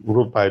societies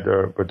ruled by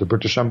the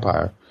British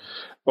Empire,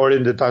 or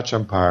in the Dutch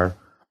Empire,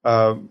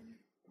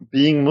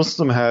 being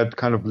Muslim had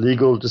kind of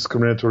legal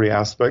discriminatory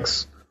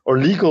aspects or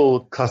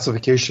legal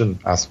classification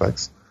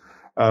aspects.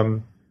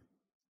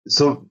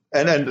 So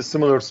a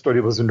similar story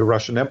was in the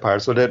Russian Empire.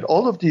 So that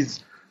all of these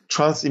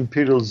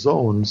trans-imperial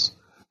zones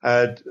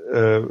had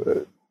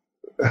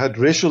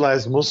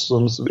racialized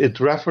Muslims with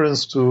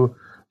reference to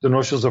the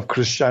notions of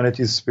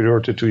Christianity's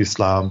superiority to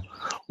Islam,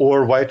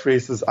 or white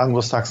races,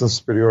 Anglo-Saxon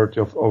superiority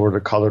over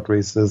the colored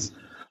races.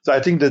 So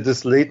I think that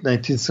this late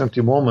 19th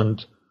century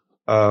moment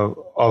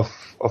of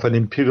an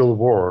imperial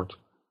world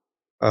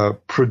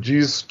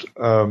produced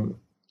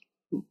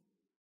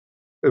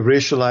a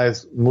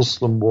racialized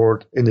Muslim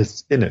world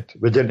within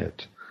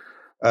it.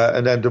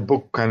 And then the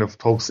book kind of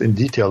talks in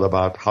detail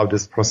about how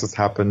this process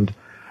happened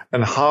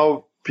and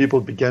how people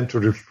began to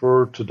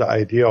refer to the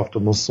idea of the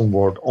Muslim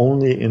world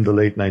only in the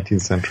late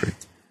 19th century.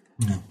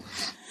 Yeah.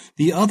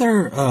 The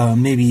other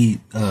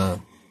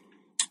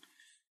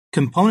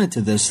component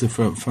to this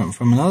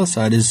from another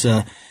side is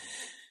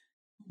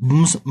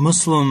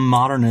Muslim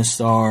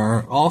modernists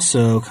are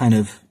also kind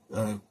of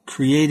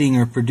creating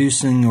or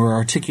producing or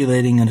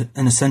articulating an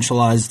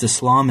essentialized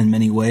Islam in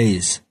many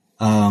ways,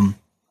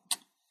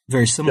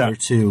 very similar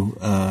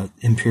to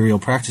imperial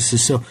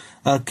practices. So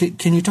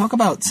can you talk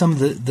about some of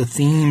the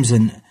themes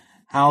and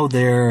how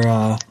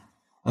they're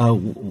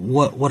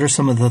what are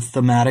some of the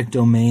thematic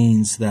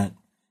domains that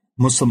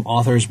Muslim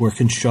authors were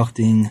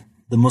constructing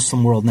the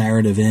Muslim world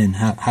narrative in?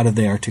 How did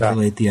they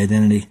articulate the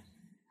identity?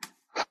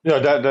 Yeah,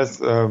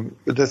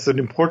 that's an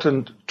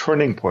important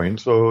turning point.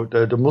 So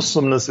the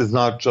Muslimness is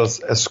not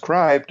just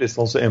ascribed; it's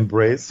also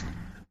embraced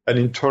and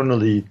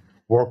internally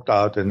worked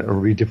out and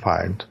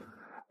redefined.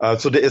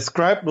 So the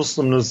ascribed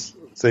Muslimness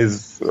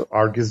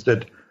argues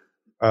that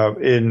by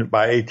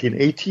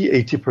 1880,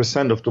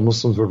 80% of the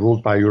Muslims were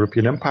ruled by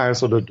European empires,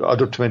 so the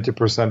other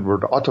 20% were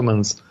the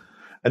Ottomans.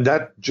 And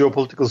that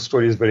geopolitical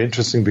story is very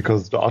interesting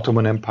because the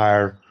Ottoman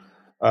Empire,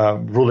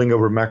 ruling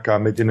over Mecca,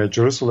 Medina,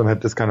 Jerusalem,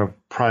 had this kind of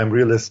prime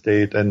real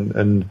estate,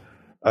 and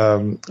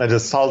a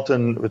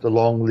sultan with a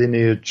long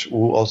lineage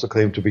who also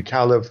claimed to be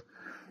caliph.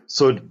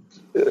 So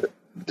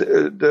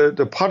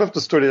the part of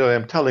the story that I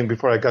am telling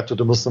before I got to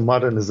the Muslim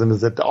modernism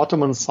is that the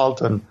Ottoman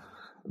sultan,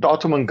 the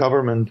Ottoman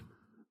government,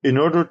 in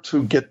order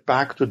to get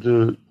back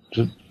to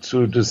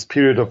this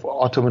period of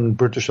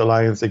Ottoman-British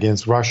alliance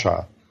against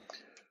Russia,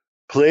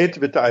 played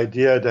with the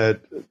idea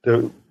that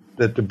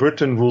the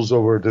Britain rules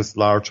over this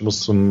large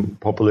Muslim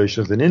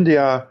populations in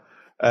India.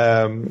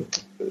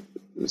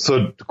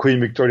 So Queen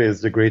Victoria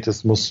is the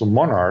greatest Muslim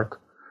monarch,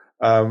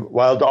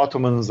 while the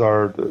Ottomans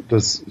are the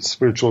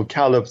spiritual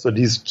caliph. So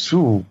these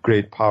two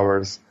great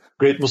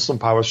Muslim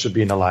powers should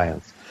be in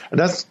alliance. And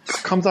that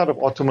comes out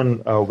of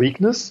Ottoman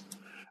weakness.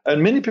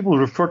 And many people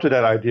refer to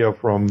that idea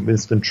from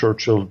Winston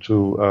Churchill to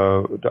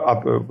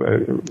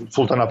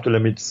Sultan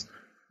Abdulhamid's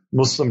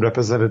Muslim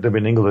representative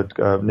in England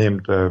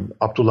named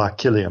Abdullah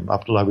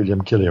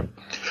William Killiam.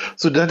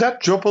 So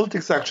that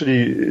geopolitics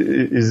actually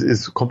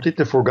is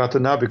completely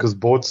forgotten now because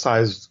both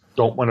sides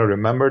don't want to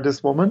remember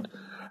this moment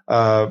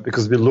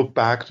because we look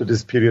back to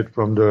this period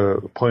from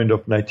the point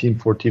of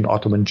 1914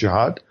 Ottoman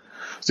Jihad.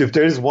 So if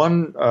there is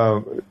one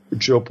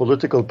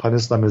geopolitical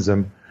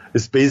pan-Islamism,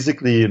 it's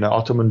basically an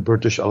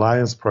Ottoman-British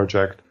alliance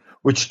project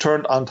which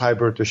turned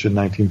anti-British in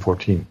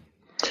 1914.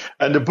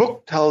 And the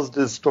book tells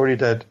the story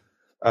that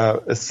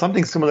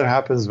something similar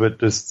happens with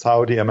the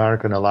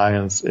Saudi-American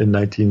alliance in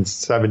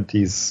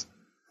 1970s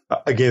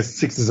against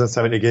 60s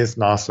and 70s against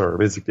Nasser,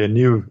 basically a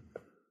new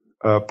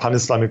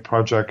pan-Islamic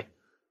project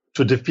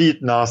to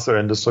defeat Nasser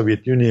and the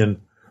Soviet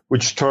Union,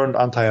 which turned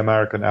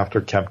anti-American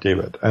after Camp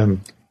David.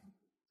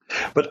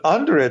 But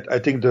under it, I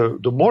think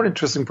the more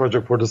interesting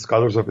project for the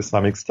scholars of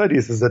Islamic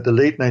studies is that the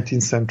late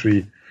 19th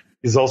century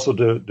is also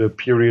the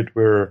period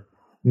where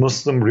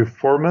Muslim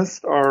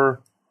reformists are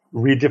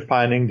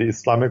redefining the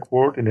Islamic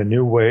world in a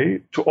new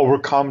way to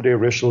overcome their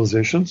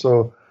racialization.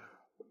 So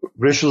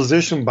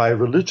racialization by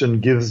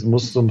religion gives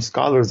Muslim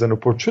scholars an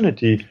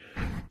opportunity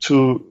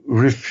to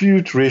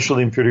refute racial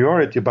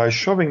inferiority by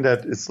showing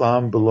that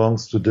Islam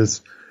belongs to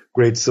this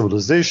great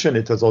civilization.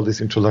 It has all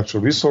these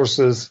intellectual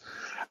resources,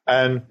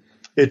 and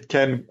it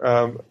can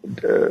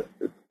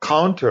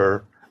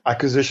counter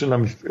accusation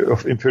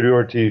of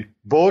inferiority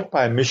both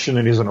by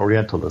missionaries and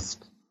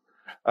Orientalists.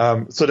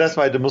 So that's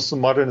why the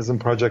Muslim modernism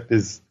project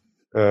is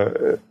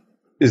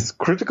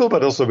critical,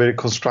 but also very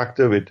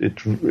constructive.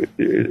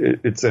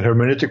 It's a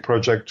hermeneutic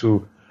project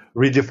to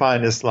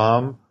redefine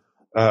Islam,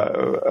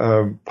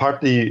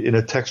 partly in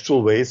a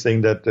textual way,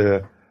 saying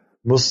that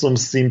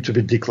Muslims seem to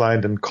be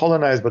declined and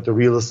colonized, but the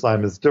real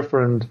Islam is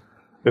different.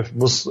 If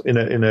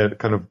in a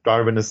kind of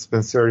Darwinist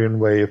Spencerian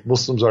way, if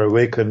Muslims are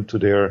awakened to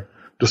the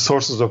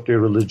sources of their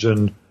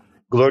religion,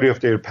 glory of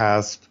their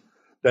past,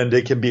 then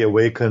they can be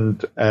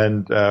awakened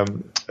and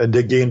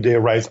they gain their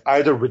rights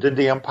either within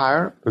the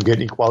empire, to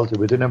gain equality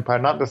within empire,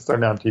 not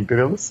necessarily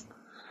anti-imperialist,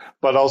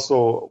 but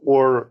also,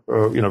 or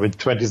in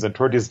 20s and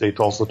 30s, they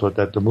also thought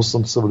that the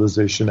Muslim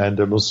civilization and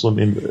the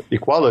Muslim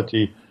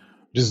equality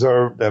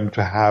deserve them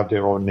to have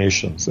their own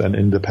nations and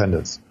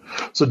independence.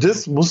 So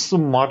this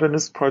Muslim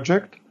modernist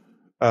project,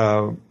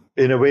 in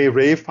a way,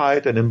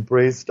 reified and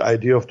embraced the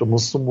idea of the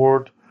Muslim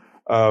world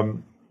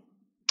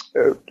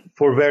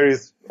for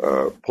various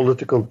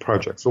political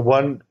projects. So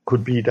one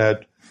could be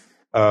that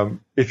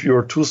if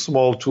you're too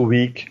small, too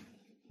weak,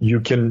 you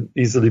can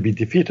easily be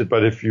defeated.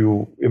 But if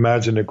you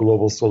imagine a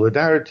global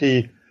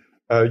solidarity,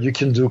 you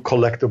can do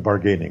collective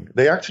bargaining.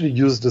 They actually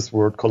use this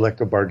word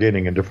collective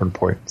bargaining in different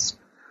points.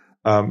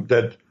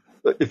 That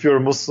if you're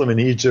a Muslim in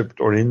Egypt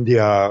or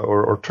India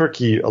or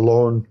Turkey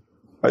alone,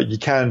 you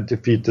can't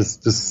defeat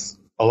this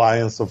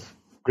alliance of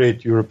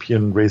great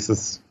European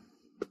racist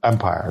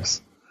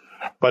empires.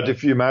 But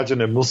if you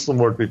imagine a Muslim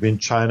world between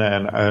China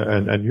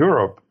and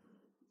Europe,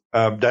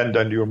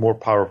 then you're more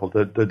powerful.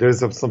 There's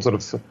some sort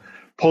of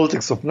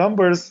politics of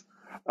numbers.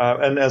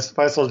 And as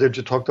Faisal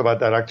Dirji talked about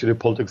that, actually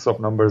politics of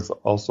numbers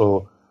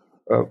also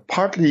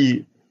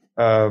partly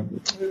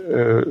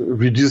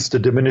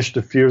diminish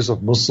the fears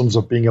of Muslims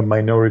of being a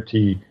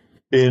minority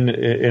in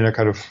a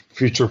kind of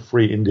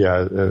future-free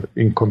India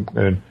in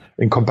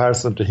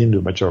comparison to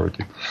Hindu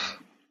majority.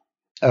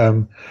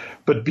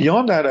 But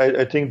beyond that,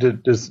 I think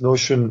that this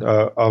notion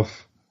of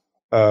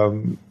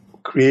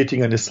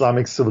creating an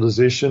Islamic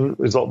civilization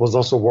was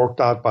also worked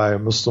out by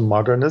Muslim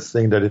modernists,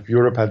 saying that if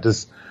Europe had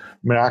this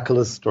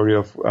miraculous story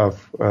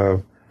of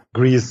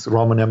Greece,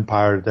 Roman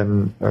Empire,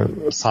 then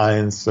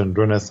science and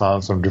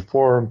Renaissance and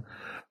reform,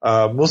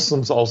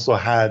 Muslims also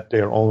had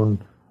their own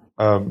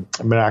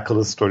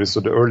miraculous story.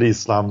 So the early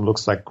Islam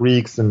looks like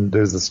Greeks, and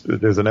there's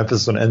an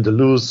emphasis on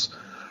Andalus.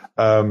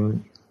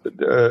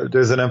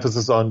 There's an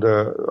emphasis on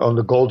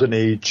the Golden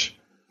Age,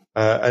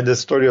 and the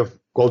story of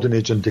Golden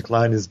Age and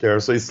decline is there.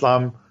 So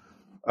Islam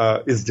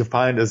is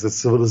defined as a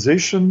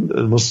civilization.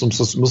 The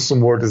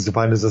Muslim world is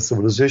defined as a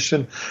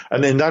civilization,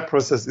 and in that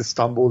process,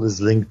 Istanbul is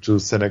linked to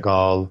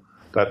Senegal,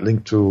 that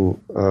linked to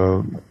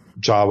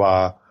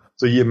Java.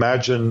 So you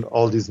imagine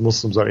all these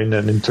Muslims are in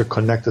an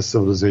interconnected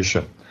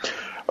civilization.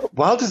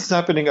 While this is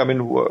happening, I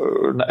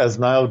mean, as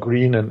Niall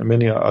Green and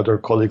many other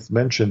colleagues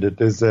mentioned, it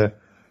there's a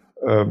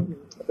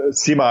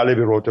Sima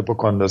Alevi wrote a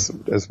book on this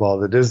as well.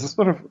 That there's this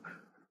sort of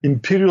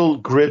imperial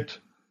grid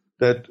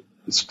that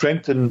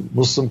strengthened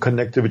Muslim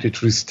connectivity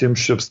through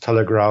steamships,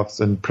 telegraphs,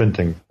 and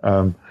printing.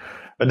 And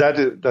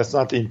that's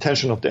not the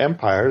intention of the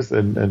empires.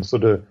 And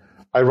so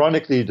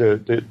ironically,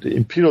 the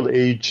imperial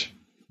age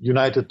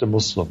united the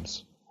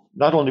Muslims.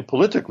 Not only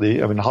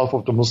politically, I mean, half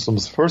of the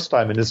Muslims' first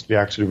time in history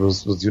actually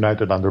was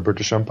united under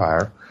British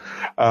Empire,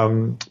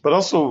 but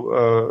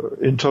also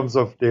in terms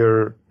of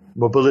their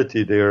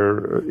mobility,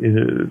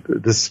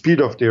 the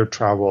speed of their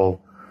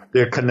travel,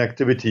 their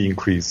connectivity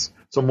increased.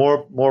 So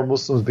more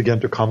Muslims began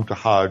to come to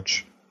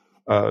Hajj.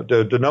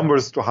 The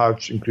numbers to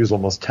Hajj increased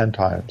almost 10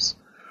 times.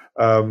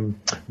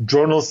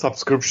 Journal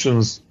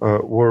subscriptions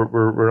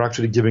were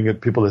actually giving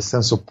people a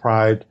sense of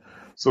pride.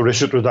 So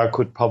Rashid Rida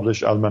could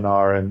publish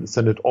Al-Manar and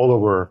send it all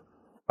over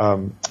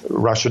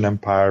Russian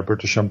Empire,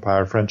 British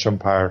Empire, French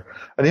Empire.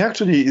 And he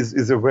actually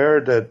is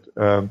aware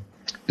that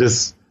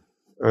this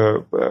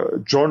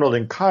journal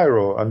in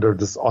Cairo under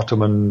this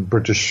Ottoman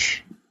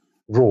British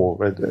rule,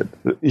 right?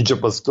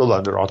 Egypt was still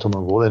under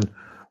Ottoman rule, and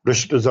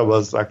Rashid Rida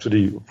was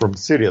actually from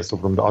Syria, so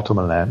from the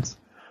Ottoman lands.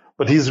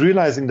 But he's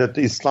realizing that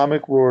the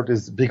Islamic world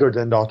is bigger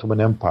than the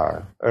Ottoman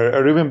Empire,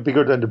 or even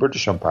bigger than the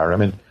British Empire. I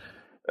mean,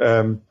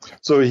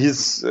 so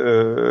his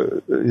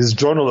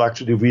journal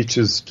actually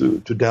reaches to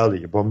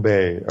Delhi,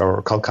 Bombay,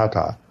 or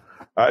Calcutta,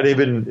 and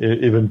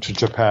even to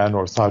Japan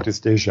or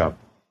Southeast Asia.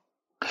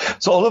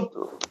 So all of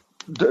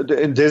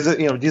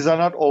these are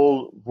not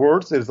all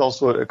words. There's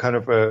also a kind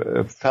of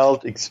a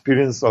felt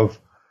experience of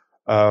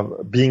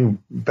being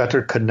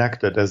better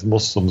connected as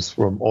Muslims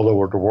from all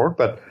over the world.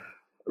 But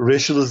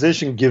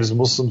racialization gives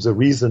Muslims a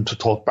reason to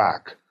talk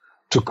back,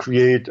 to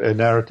create a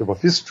narrative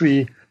of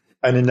history.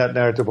 And in that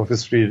narrative of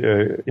history,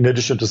 in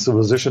addition to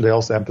civilization, they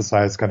also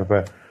emphasize kind of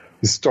a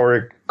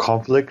historic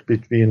conflict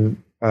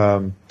between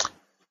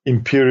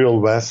imperial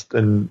West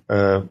and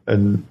the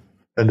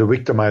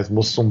victimized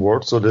Muslim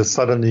world. So there's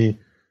suddenly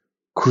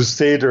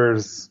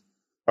Crusaders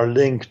are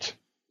linked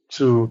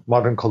to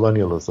modern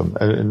colonialism,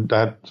 and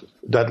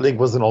that link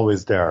wasn't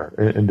always there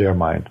in their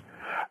mind.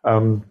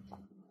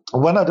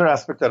 One other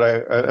aspect that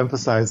I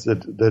emphasize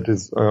that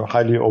is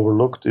highly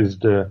overlooked is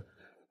the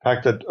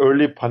fact that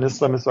early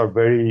Pan-Islamists are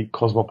very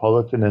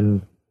cosmopolitan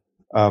and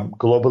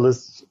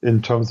globalists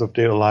in terms of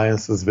their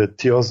alliances with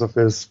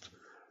theosophists,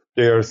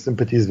 their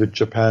sympathies with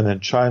Japan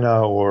and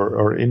China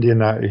or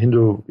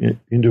Hindu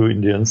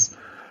Indians,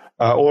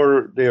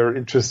 or their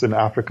interest in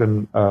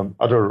African,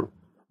 other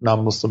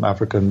non-Muslim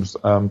Africans.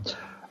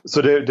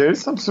 So there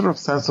is some sort of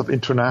sense of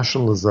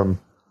internationalism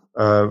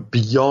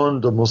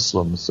beyond the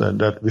Muslims, and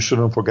that we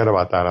shouldn't forget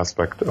about that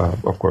aspect,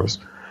 of course.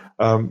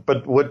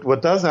 But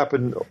what does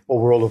happen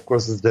overall, of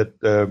course, is that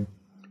the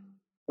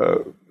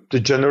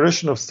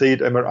generation of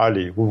Sayyid Emir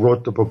Ali, who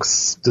wrote the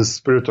books The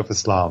Spirit of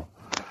Islam,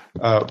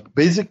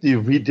 basically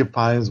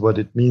redefines what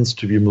it means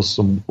to be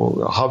Muslim,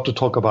 how to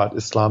talk about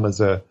Islam as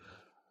a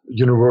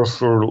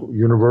universal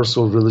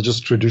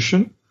religious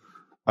tradition,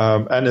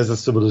 and as a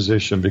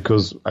civilization.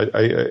 Because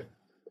 100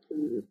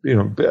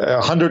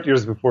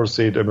 years before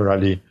Sayyid Emir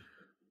Ali,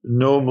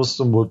 no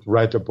Muslim would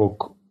write a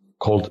book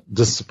called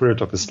The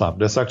Spirit of Islam.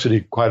 That's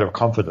actually quite a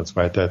confidence,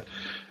 right? That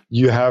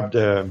you have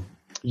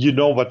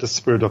what the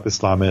spirit of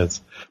Islam is.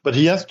 But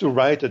he has to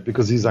write it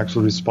because he's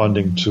actually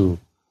responding to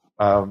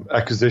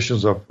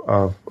accusations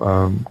of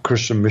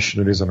Christian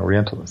missionaries and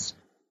Orientalists.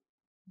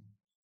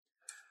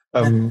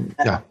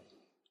 Yeah.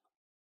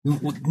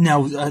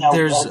 Now,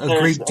 there's a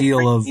great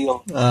deal of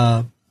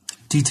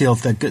detail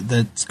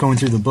that's going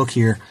through the book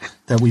here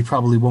that we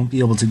probably won't be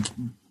able to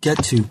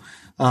get to.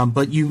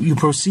 But you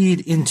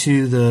proceed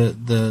into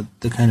the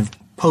kind of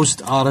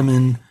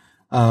post-Ottoman,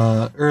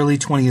 early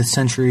 20th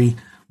century,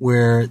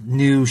 where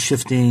new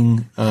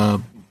shifting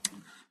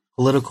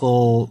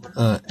political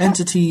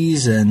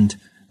entities and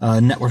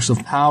networks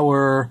of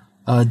power,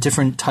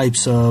 different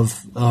types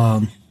of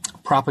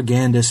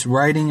propagandist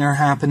writing are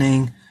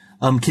happening.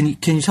 Can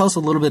you tell us a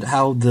little bit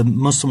how the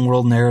Muslim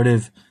world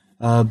narrative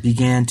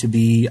began to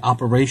be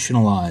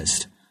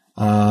operationalized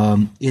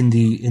in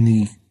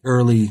the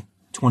early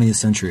 20th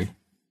century?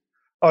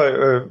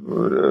 So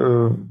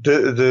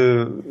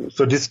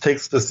this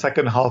takes the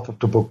second half of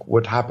the book,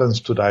 what happens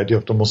to the idea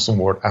of the Muslim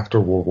world after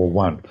World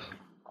War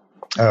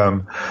I.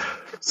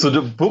 So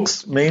the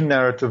book's main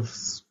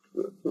narratives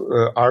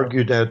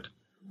argue that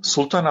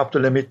Sultan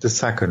Abdulhamid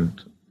II,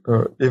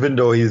 even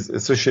though he's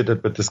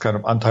associated with this kind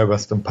of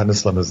anti-Western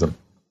pan-Islamism,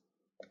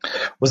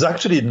 was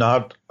actually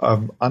not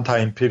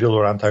anti-imperial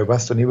or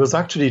anti-Western. He was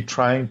actually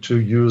trying to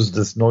use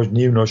this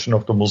new notion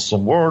of the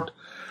Muslim world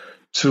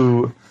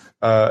to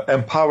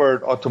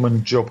empowered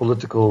Ottoman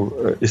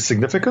geopolitical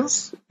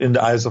significance in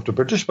the eyes of the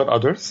British, but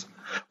others,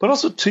 but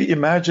also to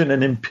imagine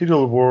an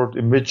imperial world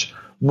in which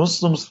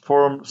Muslims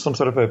form some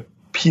sort of a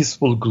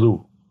peaceful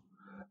glue.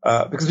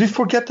 Because we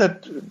forget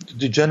that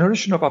the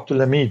generation of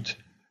Abdulhamid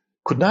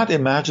could not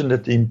imagine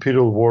that the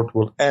imperial world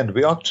will end.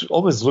 We ought to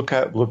always look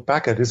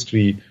back at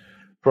history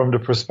from the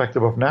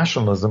perspective of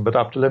nationalism, but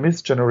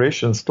Abdulhamid's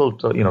generation still,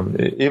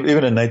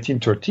 even in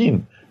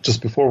 1913,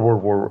 just before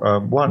World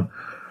War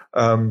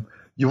I,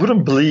 you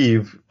wouldn't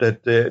believe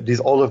that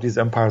all of these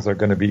empires are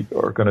going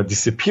to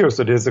disappear.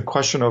 So there's a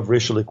question of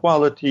racial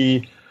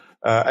equality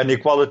and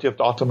equality of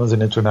the Ottomans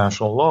in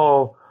international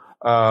law,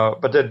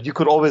 but that you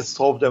could always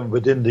solve them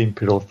within the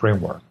imperial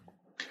framework.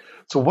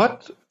 So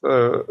what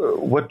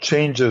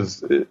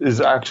changes is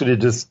actually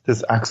this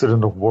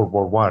accident of World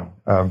War I,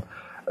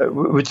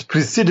 which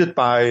preceded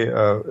by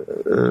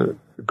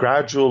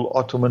gradual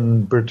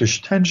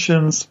Ottoman-British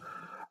tensions.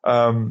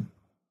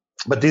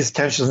 But these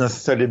tensions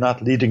necessarily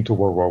not leading to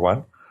World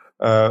War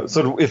I.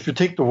 So if you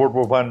take the World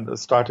War I,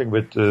 starting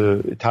with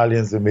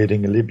Italians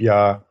invading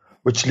Libya,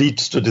 which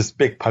leads to this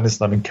big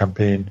pan-Islamic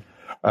campaign,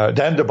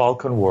 then the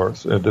Balkan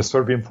Wars. The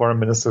Serbian foreign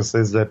minister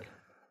says that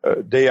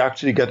they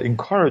actually get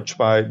encouraged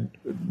by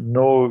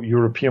no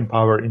European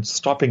power in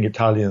stopping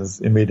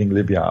Italians invading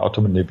Libya,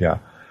 Ottoman Libya.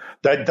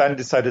 They then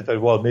decided that,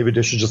 well, maybe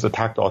they should just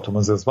attack the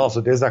Ottomans as well. So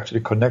there's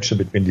actually a connection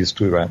between these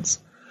two events.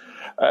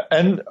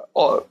 And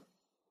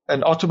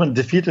Ottoman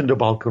defeat in the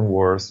Balkan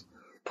Wars,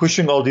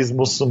 pushing all these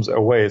Muslims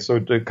away. So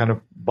the kind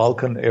of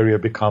Balkan area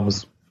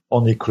becomes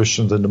only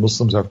Christians and the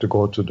Muslims have to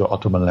go to the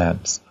Ottoman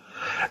lands.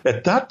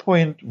 At that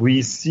point,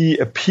 we see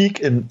a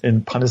peak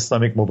in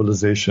pan-Islamic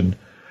mobilization,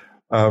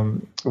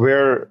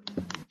 where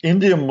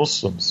Indian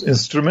Muslims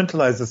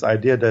instrumentalize this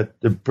idea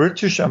that the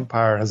British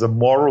Empire has a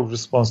moral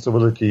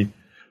responsibility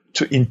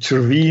to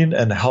intervene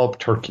and help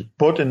Turkey,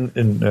 both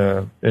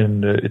in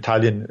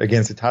Italian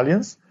against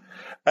Italians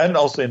and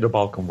also in the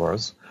Balkan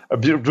Wars.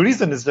 The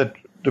reason is that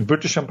the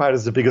British Empire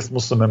is the biggest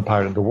Muslim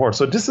empire in the world.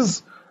 So this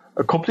is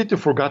completely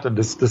forgotten,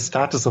 the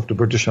status of the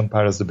British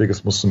Empire as the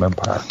biggest Muslim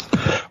empire.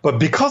 But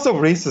because of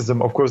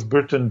racism, of course,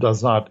 Britain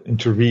does not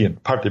intervene,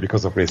 partly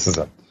because of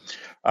racism.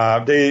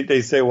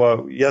 They say,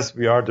 well, yes,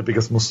 we are the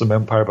biggest Muslim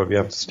empire, but we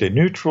have to stay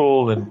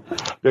neutral, and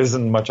there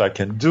isn't much I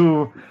can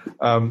do.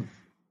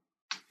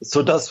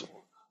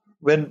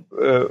 When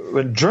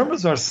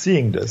Germans are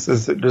seeing this,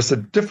 there's a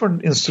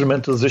different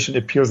instrumentalization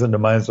appears in the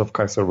minds of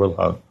Kaiser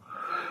Wilhelm.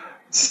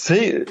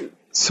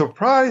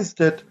 Surprised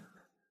that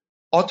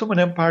Ottoman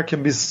Empire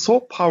can be so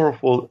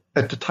powerful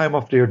at the time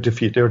of their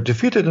defeat. They are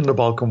defeated in the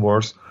Balkan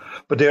Wars,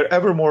 but they are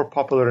ever more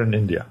popular in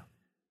India.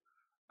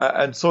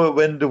 And so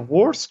when the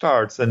war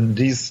starts and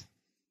these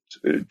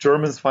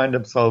Germans find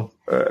themselves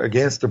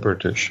against the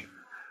British,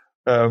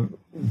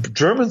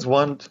 Germans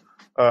want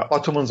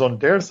Ottomans on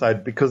their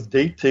side because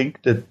they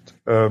think that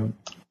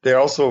they're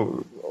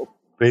also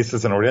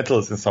racist and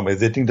Orientalists in some ways.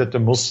 They think that the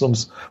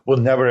Muslims will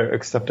never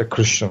accept a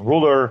Christian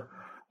ruler.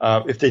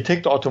 If they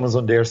take the Ottomans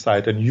on their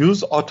side and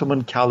use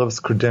Ottoman Caliph's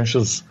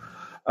credentials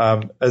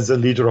as a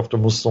leader of the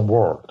Muslim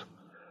world,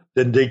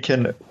 then they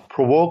can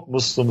provoke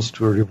Muslims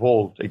to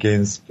revolt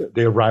against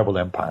their rival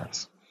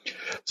empires.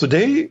 So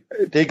they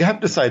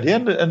have this idea,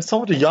 and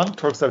some of the young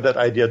Turks have that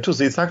idea too.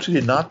 So it's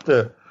actually not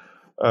the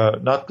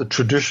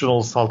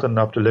traditional Sultan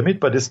Abdülhamid,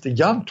 but it's the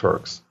young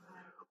Turks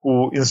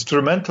who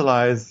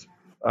instrumentalize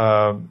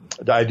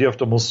the idea of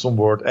the Muslim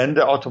world and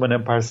the Ottoman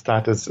Empire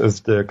status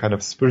as the kind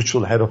of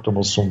spiritual head of the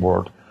Muslim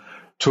world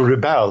to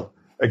rebel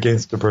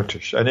against the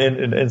British. And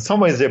in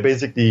some ways, they're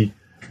basically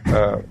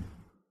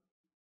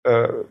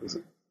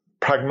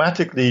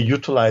pragmatically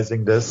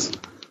utilizing this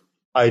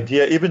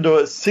idea, even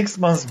though 6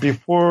 months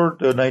before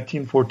the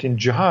 1914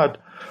 jihad,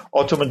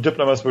 Ottoman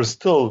diplomats were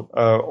still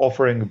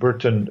offering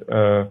Britain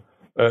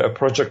a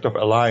project of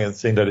alliance,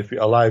 saying that if you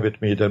ally with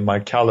me, then my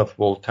caliph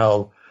will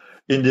tell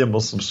Indian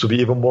Muslims to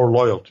be even more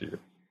loyal to you.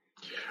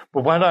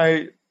 But what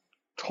I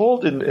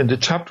told in the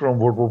chapter on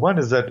World War I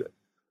is that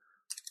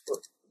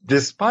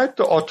despite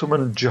the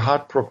Ottoman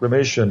jihad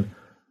proclamation,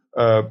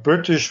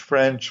 British,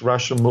 French,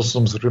 Russian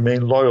Muslims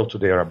remain loyal to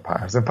their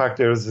empires. In fact,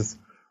 there is this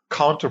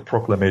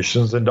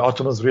counter-proclamations, and the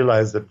Ottomans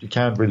realized that you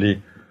can't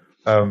really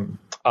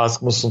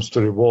ask Muslims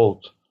to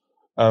revolt.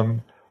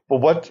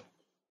 But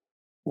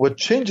what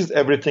changes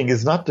everything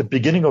is not the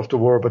beginning of the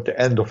war, but the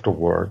end of the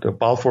war. The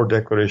Balfour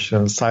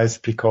Declaration,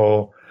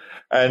 Sykes-Picot,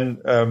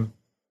 and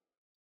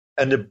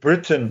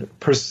the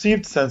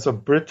perceived sense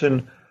of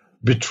Britain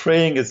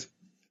betraying its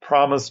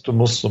promise to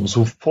Muslims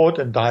who fought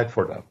and died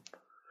for them.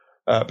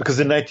 Because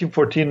in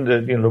 1914,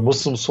 the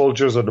Muslim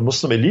soldiers or the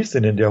Muslim elites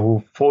in India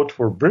who fought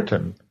for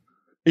Britain,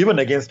 even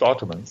against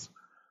Ottomans,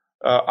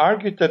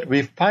 argued that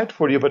we fight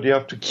for you, but you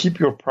have to keep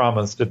your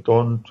promise that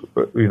don't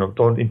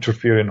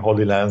interfere in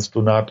holy lands,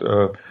 do not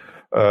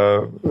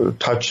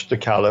touch the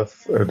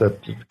caliph,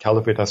 that the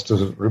caliphate has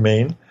to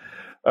remain.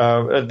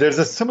 There's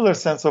a similar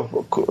sense of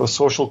a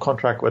social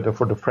contract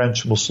for the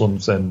French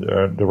Muslims and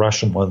the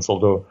Russian ones,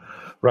 although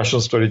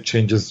Russian story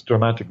changes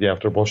dramatically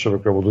after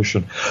Bolshevik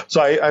Revolution. So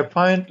I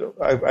find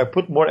I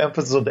put more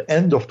emphasis on the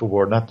end of the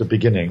war, not the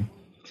beginning.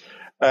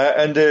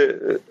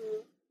 That's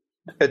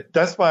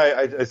why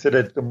I said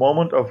at the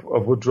moment of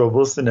Woodrow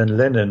Wilson and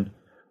Lenin,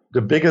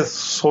 the biggest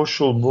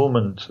social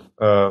movement,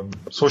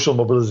 social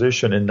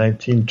mobilization in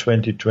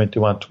 1920,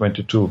 21,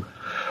 22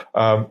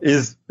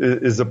 is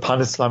a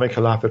pan-Islamic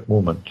Caliphate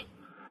movement,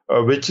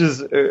 which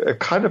is a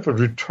kind of a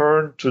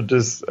return to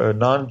this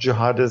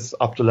non-jihadist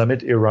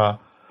Abdülhamid era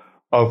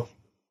of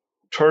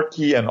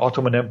Turkey and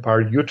Ottoman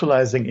Empire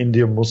utilizing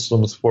Indian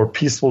Muslims for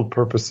peaceful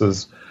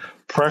purposes,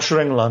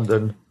 pressuring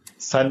London,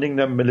 sending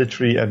them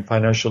military and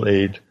financial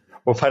aid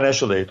or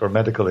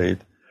medical aid.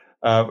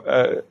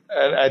 And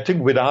I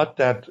think without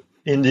that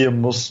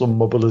Indian Muslim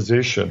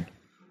mobilization,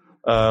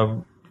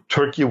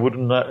 Turkey would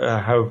not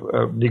have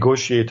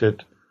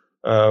negotiated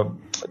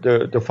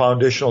the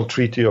foundational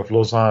treaty of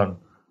Lausanne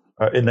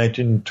in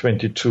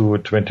 1922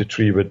 and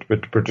 23 with the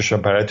British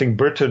Empire. I think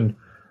Britain,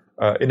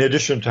 in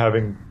addition to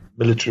having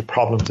military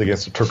problems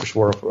against the Turkish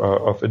War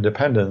of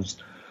Independence,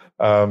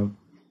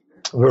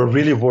 were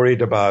really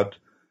worried about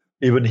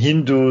even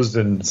Hindus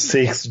and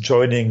Sikhs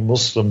joining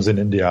Muslims in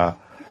India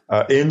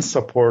in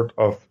support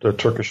of the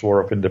Turkish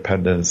War of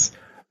Independence.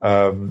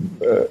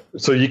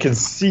 So you can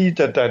see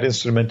that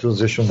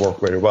instrumentalization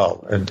worked very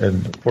well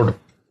and for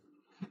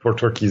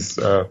Turkey's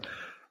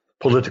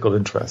political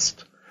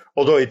interest.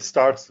 Although it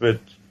starts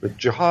with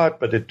jihad,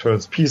 but it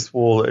turns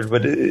peaceful.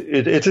 But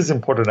it is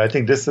important. I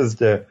think this is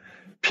the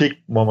peak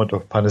moment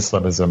of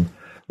pan-Islamism,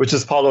 which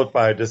is followed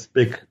by this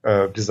big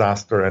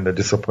disaster and a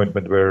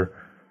disappointment where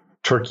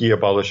Turkey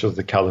abolishes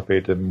the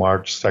caliphate in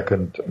March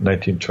 2nd,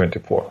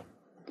 1924.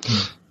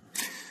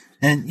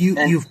 And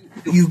you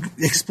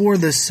explore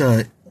this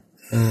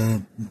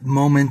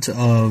moment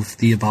of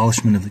the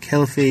abolishment of the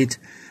caliphate,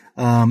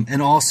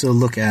 and also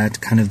look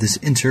at kind of this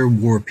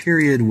interwar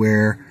period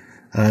where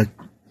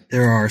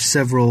there are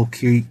several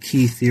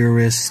key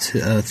theorists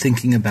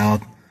thinking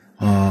about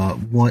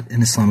what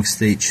an Islamic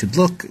State should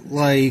look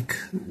like,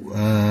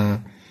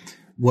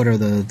 what are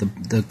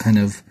the kind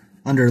of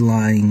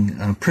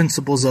underlying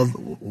principles of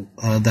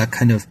that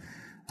kind of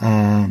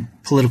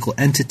political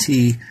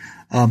entity,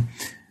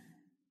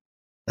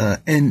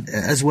 and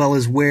as well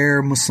as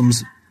where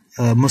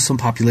Muslim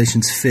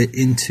populations fit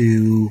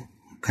into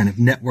kind of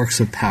networks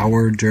of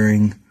power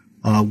during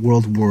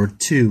World War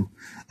II.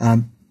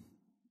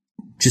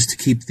 Just to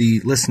keep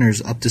the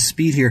listeners up to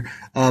speed here,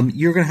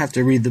 you're going to have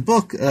to read the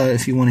book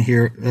if you want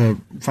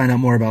to find out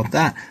more about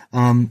that.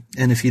 And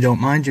if you don't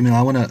mind, Jamil,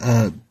 I want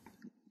to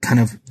kind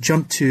of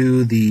jump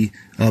to the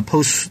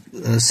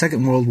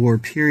post-Second World War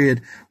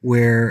period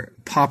where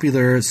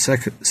popular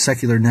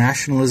secular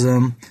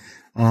nationalism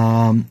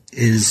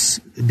is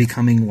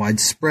becoming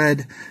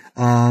widespread,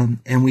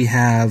 and we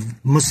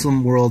have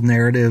Muslim world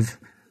narrative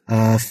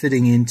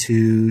fitting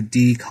into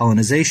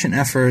decolonization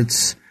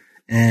efforts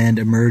and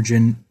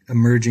emerging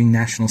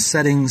national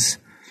settings.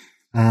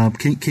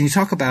 Can you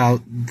talk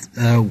about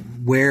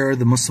where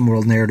the Muslim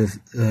world narrative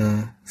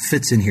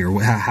fits in here?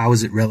 How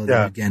is it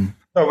relevant again?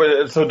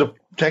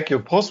 Thank you.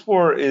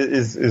 Post-war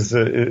is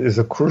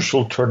a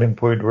crucial turning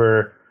point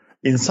where,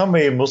 in some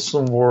way,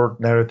 Muslim world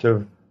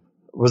narrative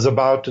was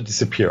about to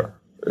disappear.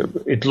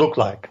 It looked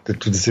like to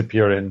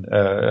disappear. And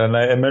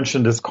I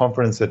mentioned this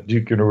conference at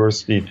Duke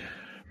University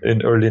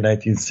in early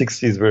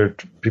 1960s where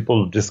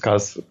people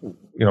discuss,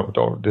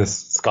 these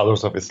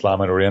scholars of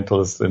Islam and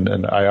Orientalists and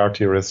IR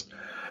theorists,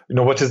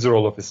 what is the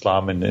role of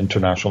Islam in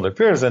international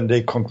affairs? And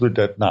they conclude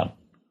that none.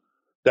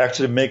 They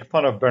actually make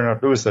fun of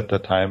Bernard Lewis at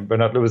that time.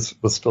 Bernard Lewis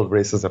was still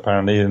racist,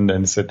 apparently,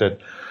 and said that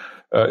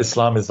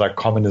Islam is like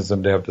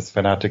communism. They have this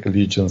fanatic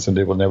allegiance, and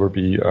they will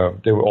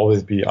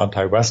always be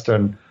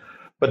anti-Western.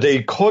 But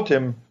they quote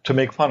him to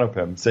make fun of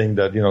him, saying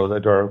that,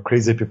 that there are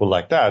crazy people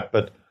like that.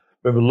 But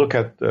when we look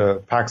at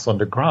facts on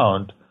the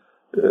ground,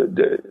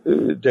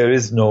 there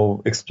is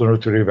no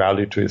explanatory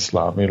value to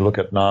Islam. You look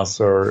at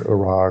Nasser,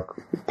 Iraq,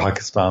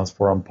 Pakistan's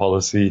foreign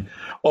policy,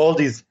 all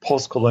these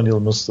post-colonial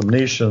Muslim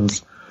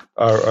nations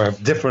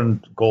have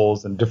different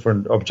goals and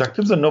different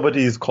objectives, and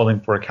nobody is calling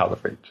for a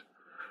caliphate.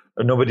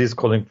 Nobody is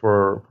calling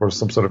for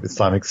some sort of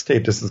Islamic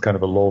state. This is kind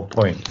of a low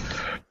point.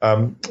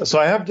 So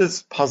I have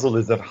this puzzle: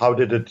 is that how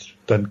did it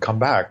then come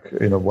back?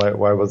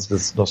 Why was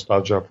this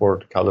nostalgia for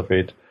the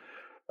caliphate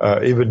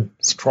even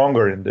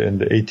stronger in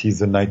the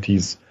 80s and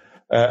 90s?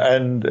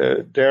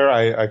 There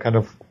I kind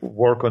of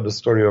work on the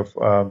story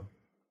of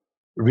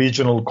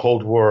regional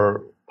Cold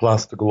War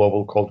plus the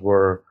global Cold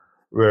War,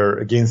 where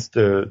against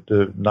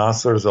the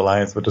Nasser's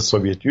alliance with the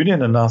Soviet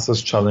Union and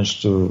Nasser's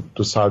challenge to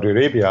Saudi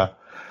Arabia,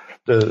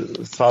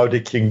 the Saudi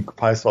King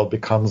Faisal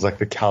becomes like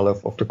the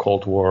caliph of the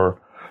Cold War,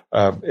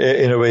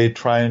 in a way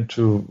trying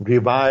to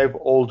revive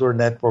older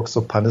networks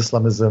of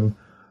pan-Islamism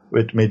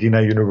with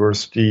Medina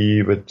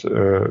University, with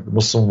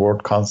Muslim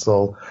World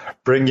Council,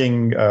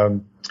 bringing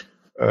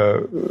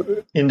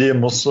Indian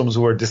Muslims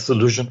who are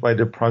disillusioned by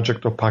the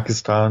project of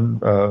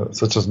Pakistan,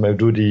 such as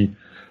Maududi,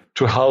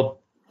 to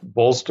help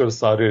bolster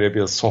Saudi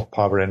Arabia's soft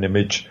power and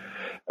image,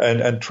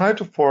 and try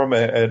to form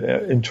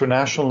an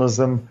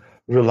internationalism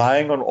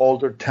relying on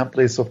older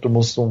templates of the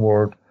Muslim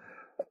world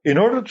in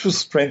order to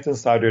strengthen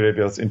Saudi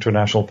Arabia's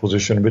international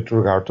position with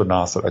regard to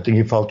Nasser. I think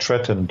he felt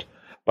threatened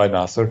by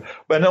Nasser.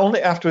 But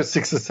only after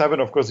 1967,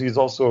 of course, he's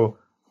also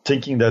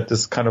thinking that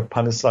this kind of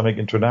pan-Islamic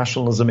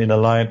internationalism in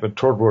alliance with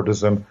third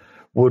worldism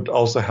would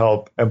also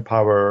help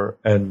empower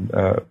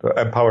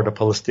the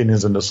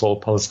Palestinians in the sole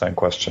Palestine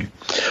question.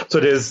 So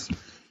there's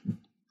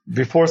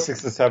before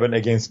 1967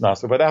 against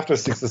Nasser, but after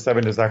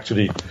 1967 is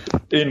actually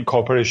in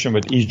cooperation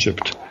with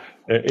Egypt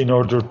in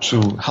order to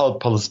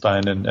help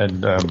Palestine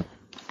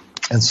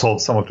and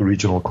solve some of the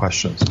regional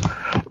questions.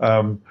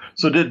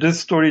 So this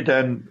story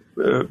then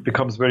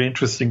becomes very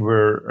interesting,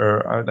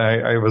 where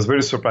I was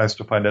very surprised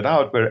to find it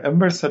out, where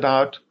Enver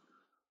Sadat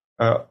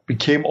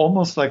became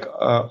almost like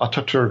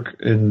Ataturk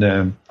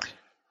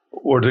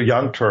or the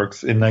Young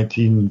Turks in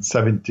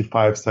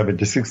 1975,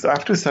 76.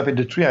 After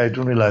 73, I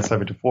didn't realize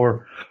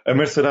 74,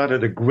 Enver Sadat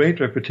had a great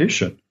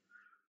reputation.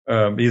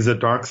 He's a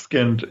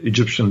dark-skinned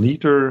Egyptian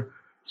leader.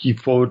 He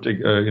fought,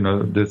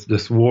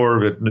 this war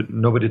that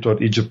nobody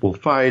thought Egypt will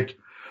fight.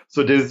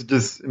 So there's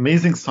this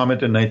amazing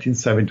summit in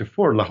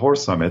 1974, Lahore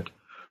Summit,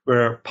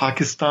 where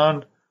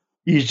Pakistan,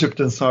 Egypt,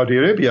 and Saudi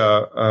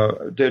Arabia,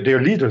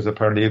 their leaders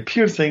apparently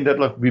appear saying that,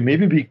 look,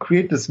 we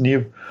create this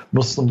new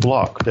Muslim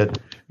bloc, that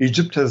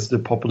Egypt has the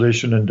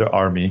population and the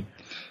army.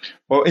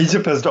 Well,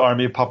 Egypt has the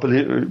army,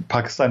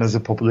 Pakistan has the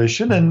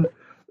population, and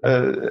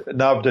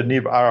now the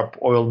new Arab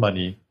oil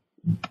money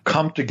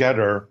come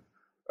together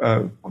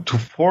to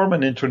form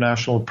an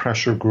international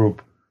pressure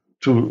group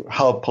to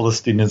help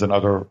Palestinians and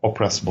other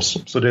oppressed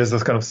Muslims. So there's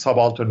this kind of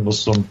subaltern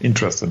Muslim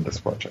interest in this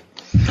project.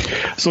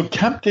 So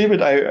Camp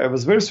David, I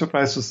was very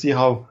surprised to see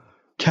how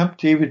Camp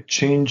David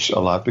changed a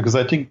lot, because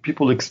I think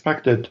people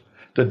expected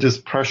that this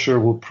pressure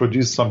will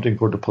produce something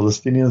for the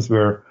Palestinians,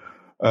 where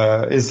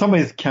in some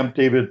ways Camp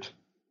David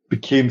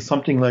became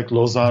something like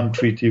Lausanne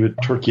Treaty with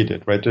Turkey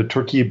did, right? The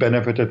Turkey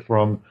benefited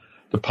from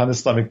the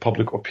pan-Islamic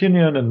public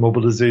opinion and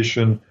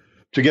mobilization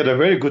to get a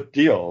very good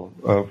deal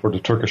for the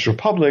Turkish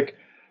Republic.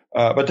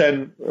 But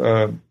then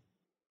it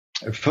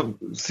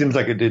seems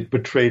like it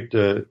betrayed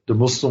the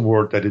Muslim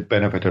world that it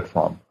benefited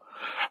from,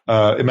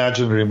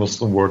 imaginary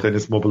Muslim world and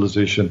its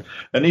mobilization.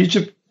 And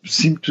Egypt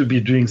seemed to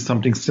be doing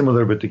something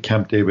similar with the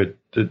Camp David.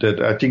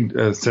 That I think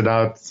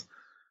Sadat's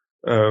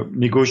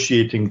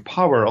negotiating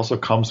power also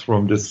comes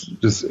from this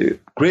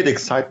great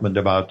excitement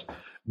about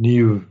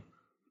new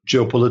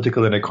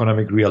geopolitical and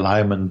economic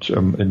realignment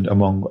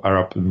among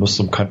Arab and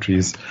Muslim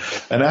countries.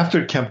 And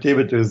after Camp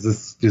David, there's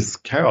this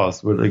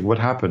chaos where, like, what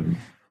happened?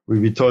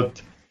 We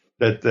thought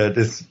that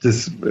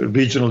this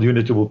regional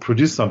unity will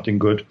produce something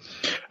good.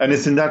 And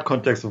it's in that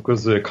context, of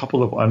course, a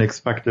couple of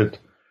unexpected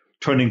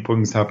turning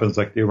points happens,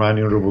 like the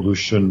Iranian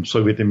Revolution,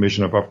 Soviet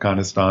invasion of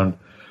Afghanistan,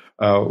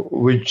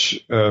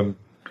 which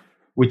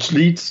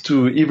leads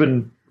to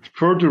even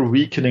further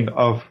weakening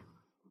of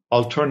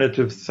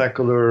alternative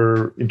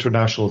secular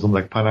internationalism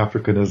like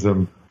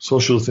Pan-Africanism,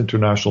 socialist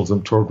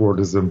internationalism, third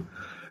worldism,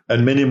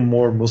 and many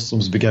more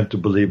Muslims began to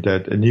believe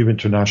that a new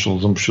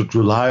internationalism should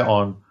rely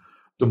on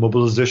the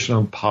mobilization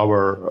and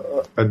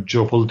power and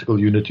geopolitical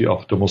unity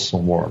of the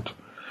Muslim world.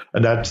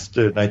 And that's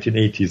the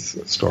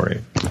 1980s story.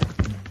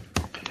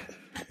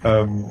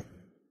 And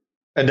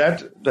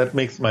that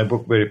makes my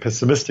book very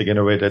pessimistic in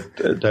a way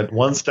that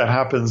once that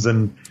happens,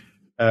 and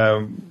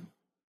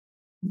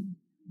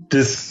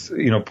this,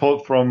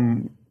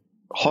 from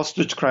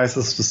hostage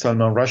crisis to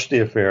Salman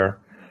Rushdie affair,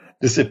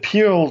 this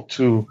appeal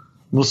to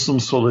Muslim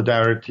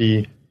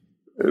solidarity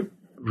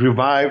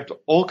revived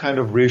all kind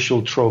of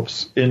racial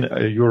tropes in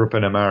Europe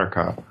and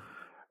America,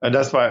 and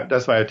that's why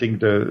I think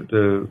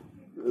the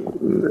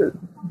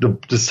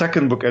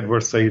second book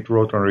Edward Said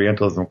wrote on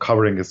Orientalism,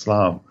 Covering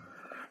Islam,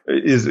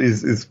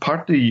 is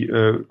partly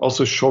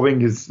also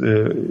showing his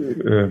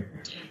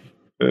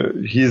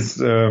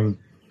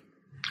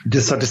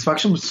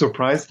dissatisfaction with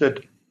surprise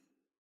that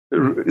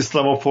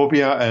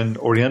Islamophobia and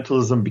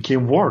Orientalism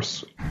became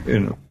worse,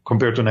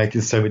 compared to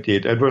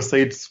 1978. Edward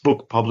Said's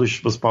book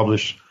was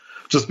published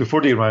just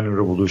before the Iranian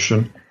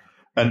Revolution,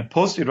 and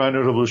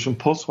post-Iranian Revolution,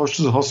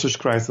 post-hostage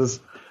crisis,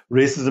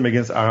 racism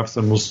against Arabs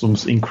and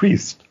Muslims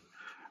increased.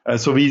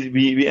 So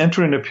we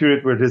enter in a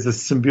period where there's a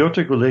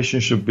symbiotic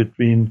relationship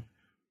between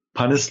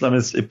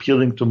Pan-Islamists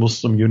appealing to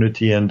Muslim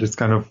unity and this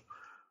kind of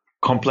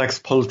complex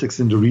politics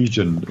in the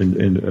region,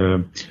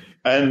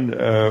 and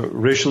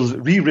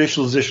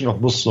re-racialization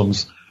of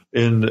Muslims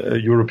in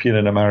European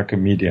and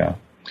American media.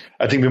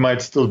 I think we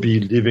might still be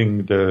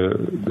living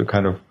the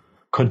kind of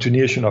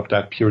continuation of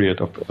that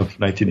period of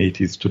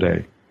 1980s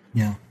today.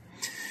 Yeah,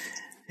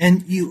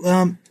 and you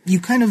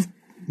kind of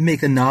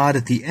make a nod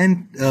at the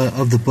end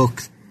of the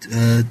book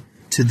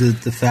to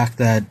the fact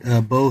that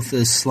both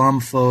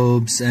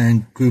Islamophobes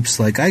and groups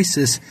like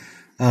ISIS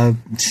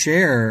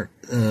share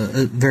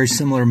a very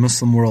similar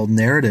Muslim world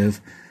narrative.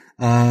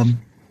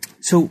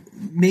 So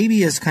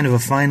maybe as kind of a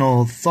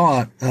final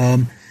thought,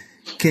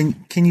 can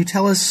you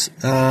tell us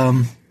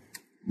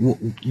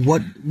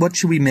what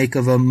should we make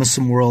of a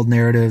Muslim world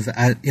narrative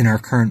in our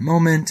current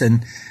moment,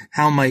 and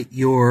how might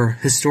your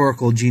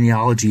historical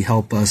genealogy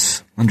help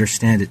us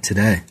understand it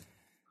today?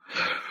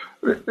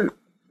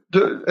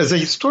 As a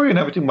historian,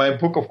 I think my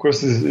book, of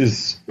course,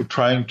 is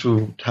trying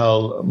to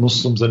tell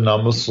Muslims and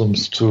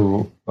non-Muslims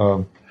to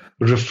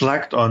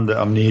reflect on the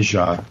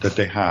amnesia that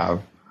they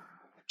have,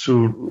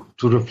 to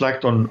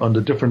reflect on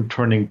the different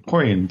turning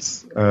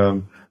points.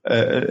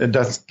 And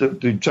that's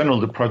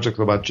the project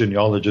about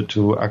genealogy,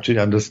 to actually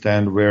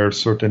understand where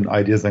certain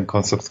ideas and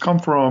concepts come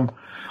from,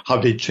 how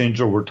they change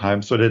over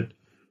time, so that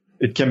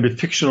it can be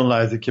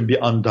fictionalized, it can be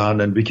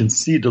undone, and we can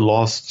see the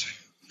lost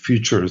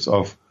features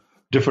of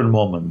different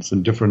moments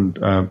and different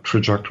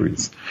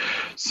trajectories.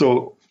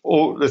 So,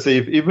 let's say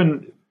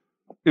even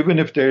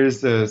if there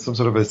is some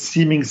sort of a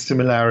seeming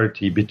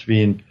similarity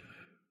between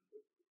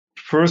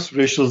first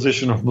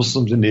racialization of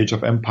Muslims in the Age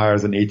of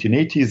Empires in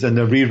 1880s and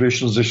the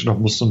re-racialization of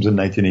Muslims in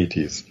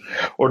 1980s,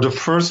 or the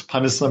first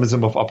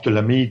Pan-Islamism of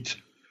Abdulhamid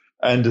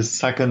and the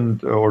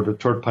second or the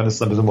third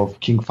Pan-Islamism of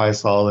King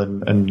Faisal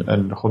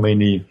and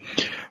Khomeini,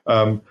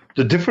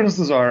 the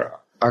differences are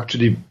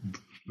actually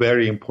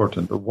very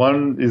important.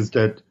 One is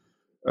that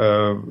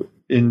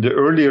in the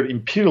earlier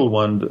imperial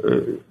one,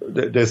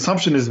 the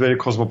assumption is very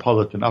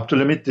cosmopolitan.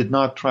 Abdulhamid did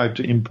not try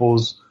to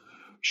impose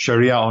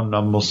Sharia on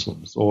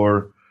non-Muslims,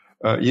 or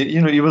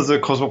he was a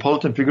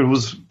cosmopolitan figure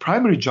whose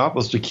primary job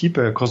was to keep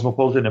a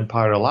cosmopolitan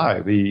empire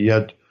alive. He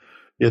had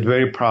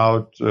very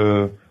proud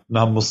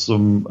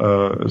non-Muslim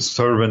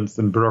servants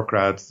and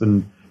bureaucrats,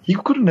 and he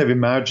couldn't have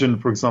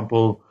imagined, for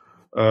example,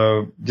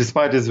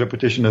 despite his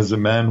reputation as a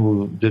man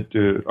who did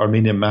the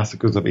Armenian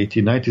massacres of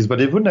 1890s,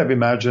 but he wouldn't have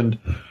imagined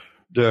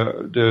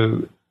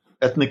the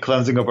ethnic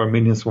cleansing of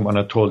Armenians from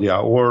Anatolia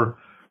or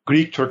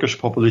Greek-Turkish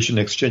population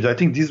exchange. I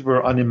think these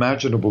were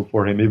unimaginable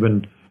for him,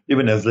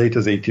 even as late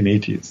as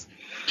 1880s.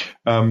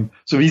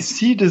 So we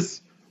see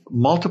this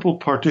multiple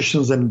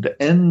partitions and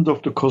the end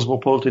of the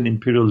cosmopolitan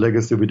imperial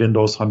legacy within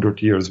those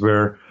 100 years,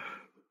 where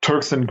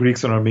Turks and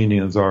Greeks and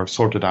Armenians are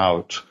sorted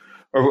out.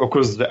 Of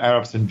course, the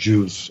Arabs and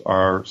Jews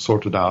are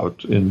sorted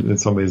out in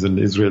some ways in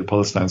the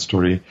Israel-Palestine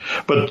story.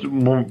 But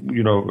more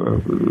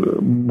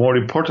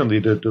importantly,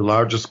 the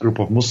largest group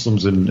of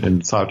Muslims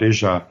in South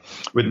Asia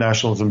with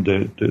nationalism,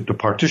 the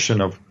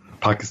partition of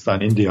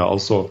Pakistan, India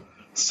also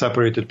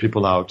separated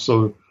people out.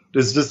 So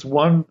there's this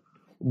one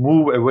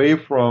move away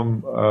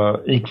from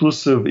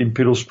inclusive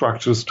imperial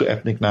structures to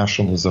ethnic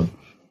nationalism.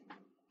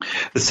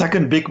 The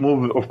second big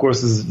move, of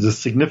course, is the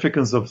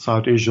significance of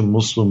South Asian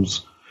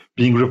Muslims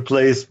being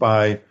replaced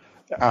by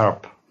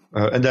Arab,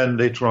 and then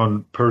later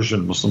on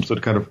Persian Muslims. So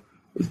kind of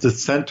the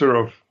center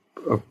of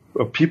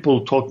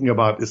people talking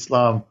about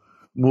Islam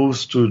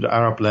moves to the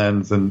Arab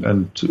lands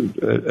and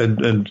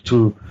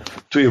to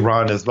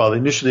Iran as well.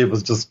 Initially, it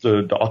was just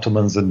the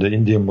Ottomans and the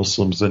Indian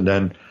Muslims, and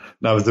then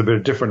now it's the very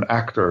different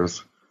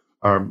actors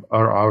are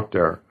out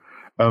there.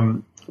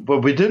 But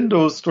within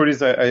those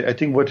stories, I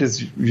think what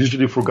is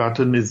usually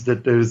forgotten is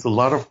that there is a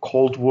lot of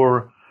Cold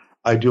War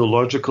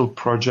ideological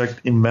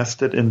project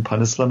invested in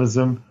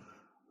Pan-Islamism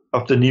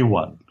of the new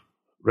one,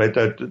 right?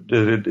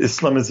 That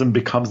Islamism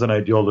becomes an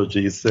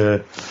ideology. It's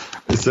a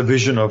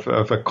vision of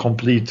a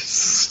complete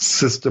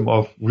system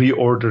of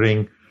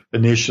reordering the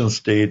nation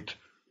state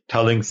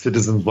telling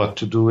citizens what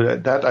to do.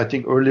 That, I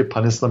think, early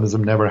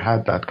Pan-Islamism never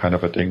had that kind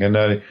of a thing. And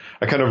I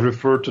kind of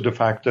refer to the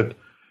fact that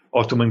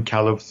Ottoman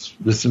caliphs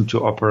listened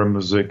to opera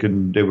music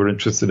and they were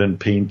interested in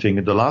painting.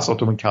 And the last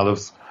Ottoman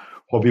caliph's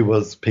hobby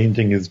was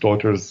painting his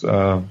daughter's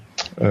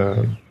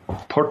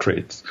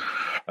portraits.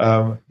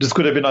 This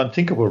could have been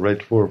unthinkable,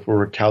 right,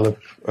 for a caliph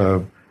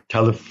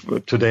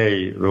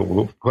today,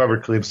 whoever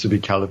claims to be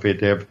caliphate.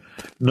 They have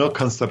no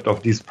concept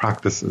of these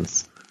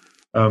practices.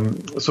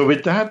 So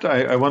with that,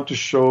 I want to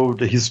show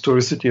the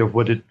historicity of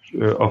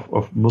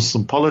of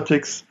Muslim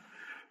politics,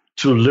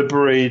 to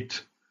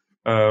liberate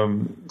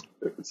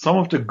some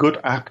of the good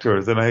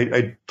actors. And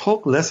I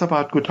talk less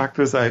about good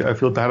actors. I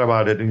feel bad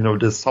about it.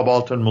 The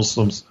subaltern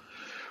Muslims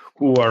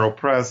who are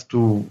oppressed,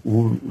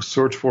 who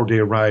search for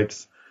their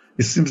rights.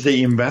 It seems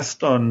they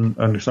invest on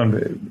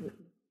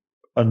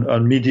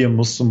medium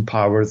Muslim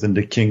powers and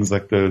the kings,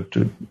 like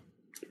the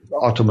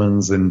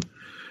Ottomans and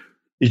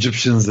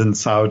Egyptians and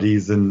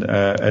Saudis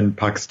and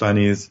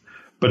Pakistanis,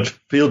 but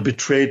feel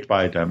betrayed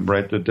by them,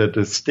 right? That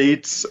the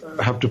states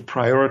have to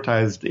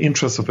prioritize the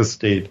interests of a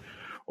state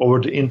over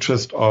the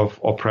interest of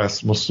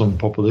oppressed Muslim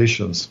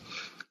populations.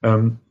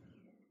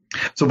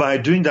 So by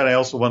doing that, I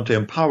also want to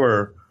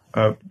empower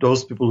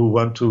those people who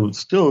want to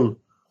still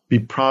be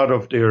proud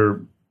of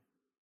their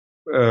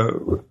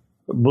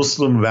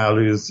Muslim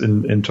values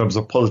in terms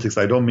of politics.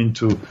 I don't mean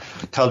to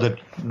tell that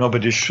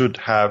nobody should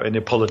have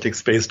any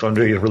politics based on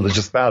their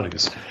religious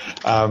values.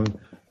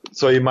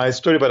 So in my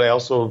story, but I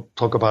also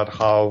talk about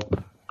how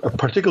a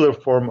particular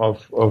form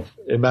of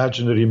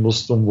imaginary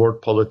Muslim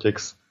world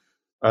politics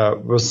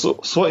was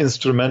so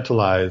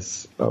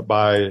instrumentalized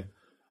by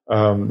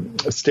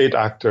state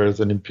actors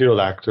and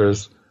imperial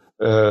actors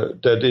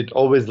that it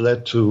always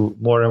led to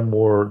more and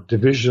more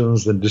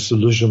divisions and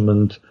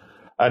disillusionment.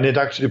 And it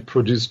actually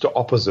produced the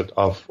opposite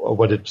of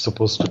what it's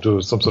supposed to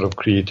do, some sort of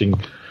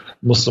creating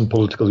Muslim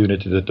political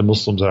unity, that the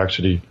Muslims are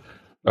actually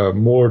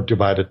more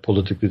divided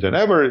politically than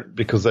ever,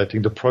 because I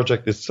think the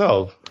project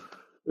itself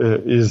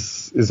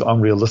is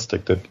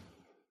unrealistic. That,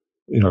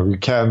 we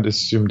can't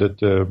assume that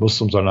the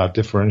Muslims are not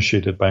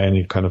differentiated by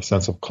any kind of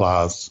sense of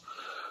class,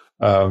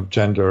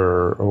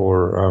 gender,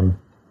 or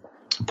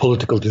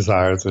political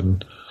desires.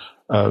 And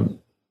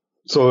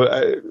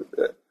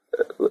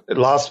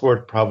last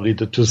word, probably,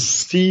 to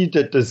see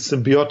that the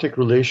symbiotic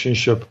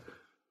relationship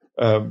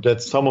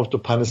that some of the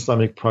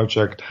Pan-Islamic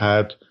project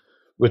had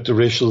with the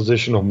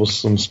racialization of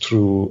Muslims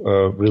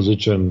through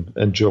religion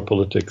and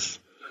geopolitics,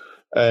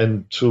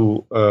 and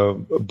to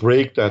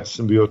break that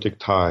symbiotic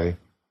tie,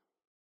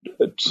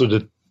 so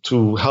that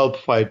to help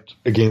fight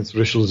against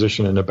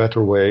racialization in a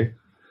better way,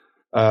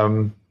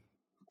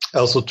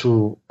 also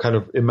to kind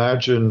of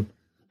imagine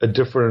a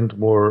different,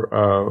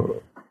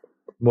 more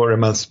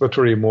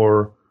emancipatory,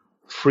 more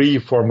free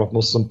form of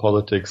Muslim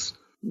politics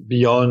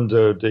beyond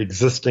the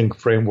existing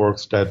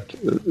frameworks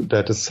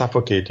that is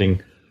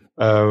suffocating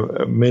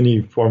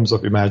many forms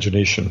of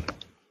imagination.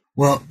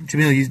 Well,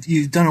 Jamil,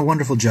 you've done a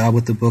wonderful job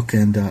with the book,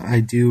 and I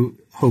do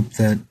hope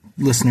that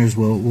listeners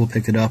will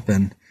pick it up,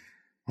 and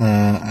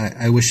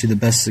I wish you the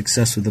best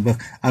success with the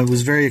book. I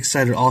was very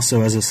excited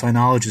also as a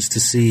sinologist to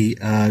see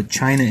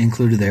China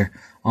included there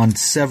on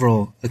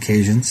several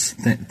occasions.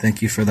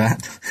 Thank you for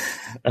that.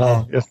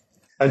 Yes.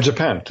 And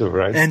Japan too,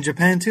 right? And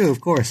Japan too, of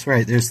course,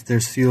 right.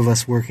 There's few of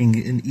us working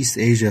in East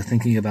Asia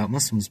thinking about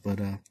Muslims, but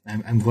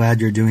I'm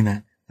glad you're doing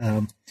that.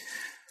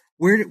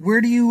 Where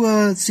do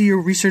you see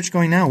your research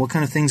going now? What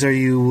kind of things are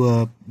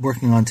you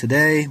working on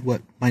today?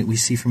 What might we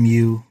see from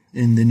you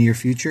in the near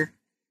future?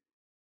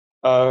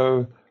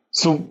 Two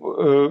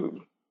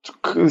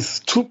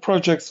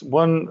projects.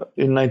 One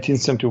in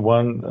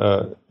 1971,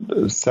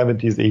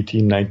 70s,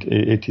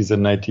 80s,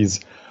 and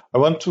 90s. I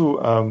want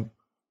to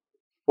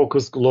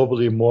focus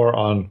globally more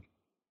on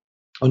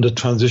the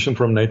transition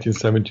from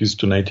 1970s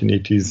to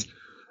 1980s.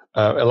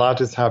 A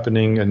lot is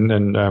happening,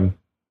 and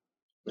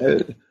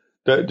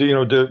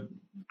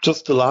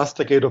just the last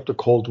decade of the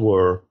Cold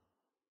War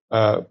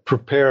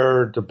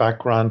prepared the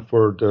background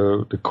for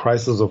the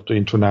crisis of the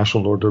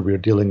international order we are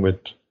dealing with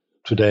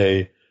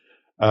today.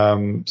 So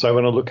I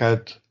want to look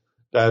at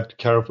that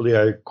carefully.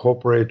 I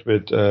cooperate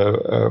with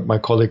my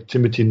colleague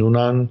Timothy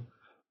Noonan,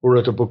 who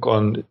wrote a book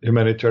on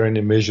humanitarian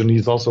invasion.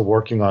 He's also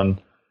working on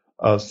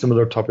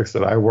similar topics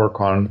that I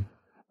work on.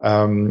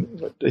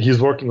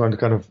 He's working on the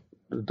kind of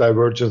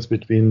divergence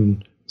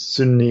between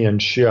Sunni and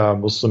Shia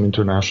Muslim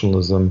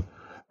internationalism.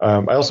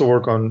 I also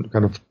work on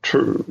kind of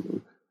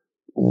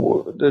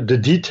the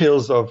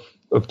details of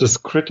this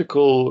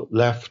critical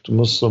left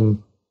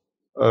Muslim,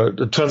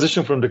 the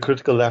transition from the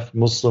critical left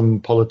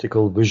Muslim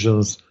political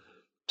visions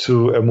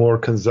to a more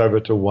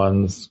conservative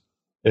ones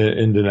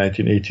in the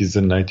 1980s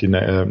and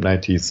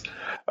 1990s.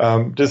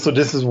 So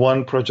this is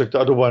one project. The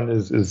other one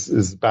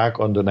is back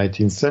on the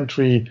 19th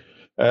century.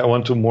 I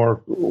want to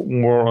more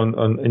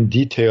on in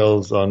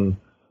details on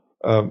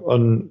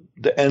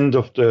the end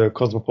of the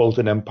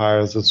cosmopolitan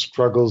empires, the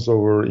struggles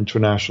over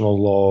international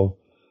law.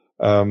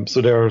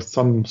 So there are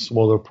some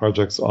smaller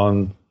projects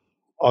on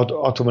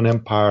Ottoman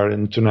Empire,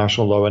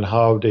 international law, and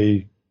how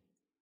they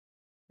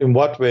in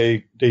what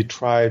way they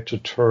try to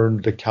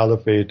turn the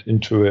caliphate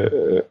into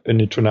an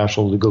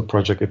international legal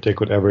project if they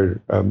could ever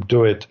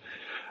do it.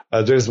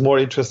 There's more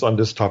interest on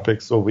this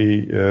topic, so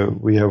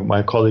we have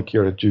my colleague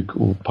here at Duke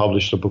who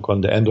published a book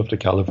on the end of the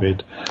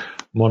caliphate,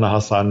 Mona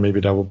Hassan.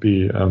 Maybe that would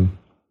be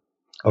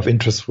of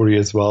interest for you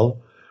as well.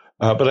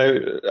 But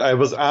I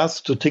was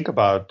asked to think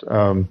about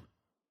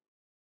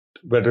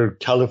whether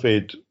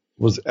caliphate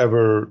was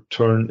ever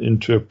turned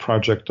into a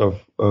project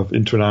of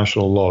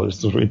international law.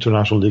 It's an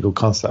international legal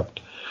concept.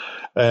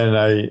 And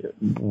I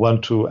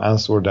want to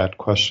answer that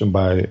question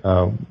by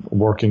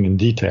working in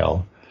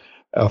detail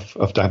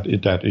of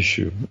that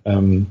issue.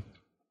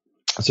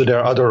 So there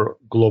are other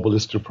global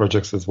history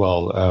projects as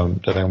well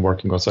that I'm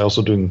working on. So I'm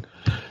also doing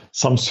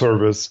some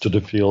service to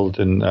the field,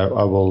 and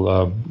I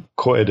will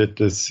co-edit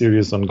this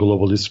series on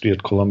global history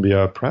at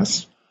Columbia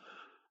Press.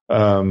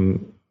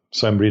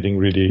 So I'm reading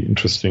really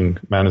interesting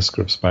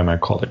manuscripts by my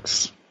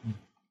colleagues.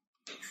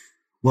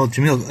 Well,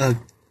 Jamil,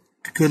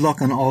 good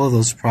luck on all of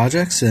those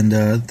projects, and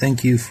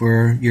thank you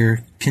for your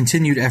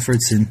continued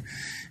efforts in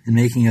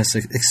making us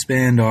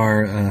expand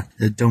our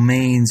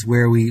domains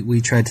where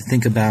we try to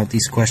think about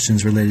these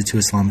questions related to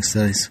Islamic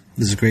studies.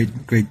 This is a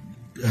great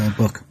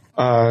book.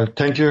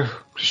 Thank you,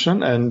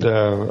 Christian, and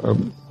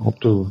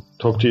hope to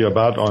talk to you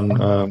about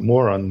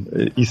more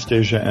on East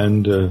Asia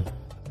and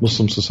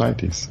Muslim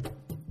societies.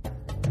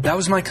 That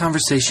was my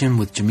conversation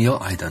with Jamil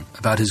Aidan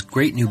about his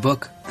great new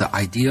book, The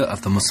Idea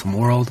of the Muslim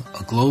World,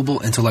 A Global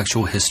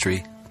Intellectual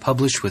History,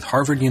 published with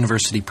Harvard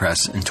University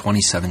Press in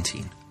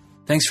 2017.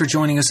 Thanks for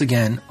joining us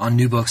again on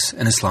New Books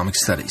in Islamic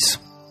Studies.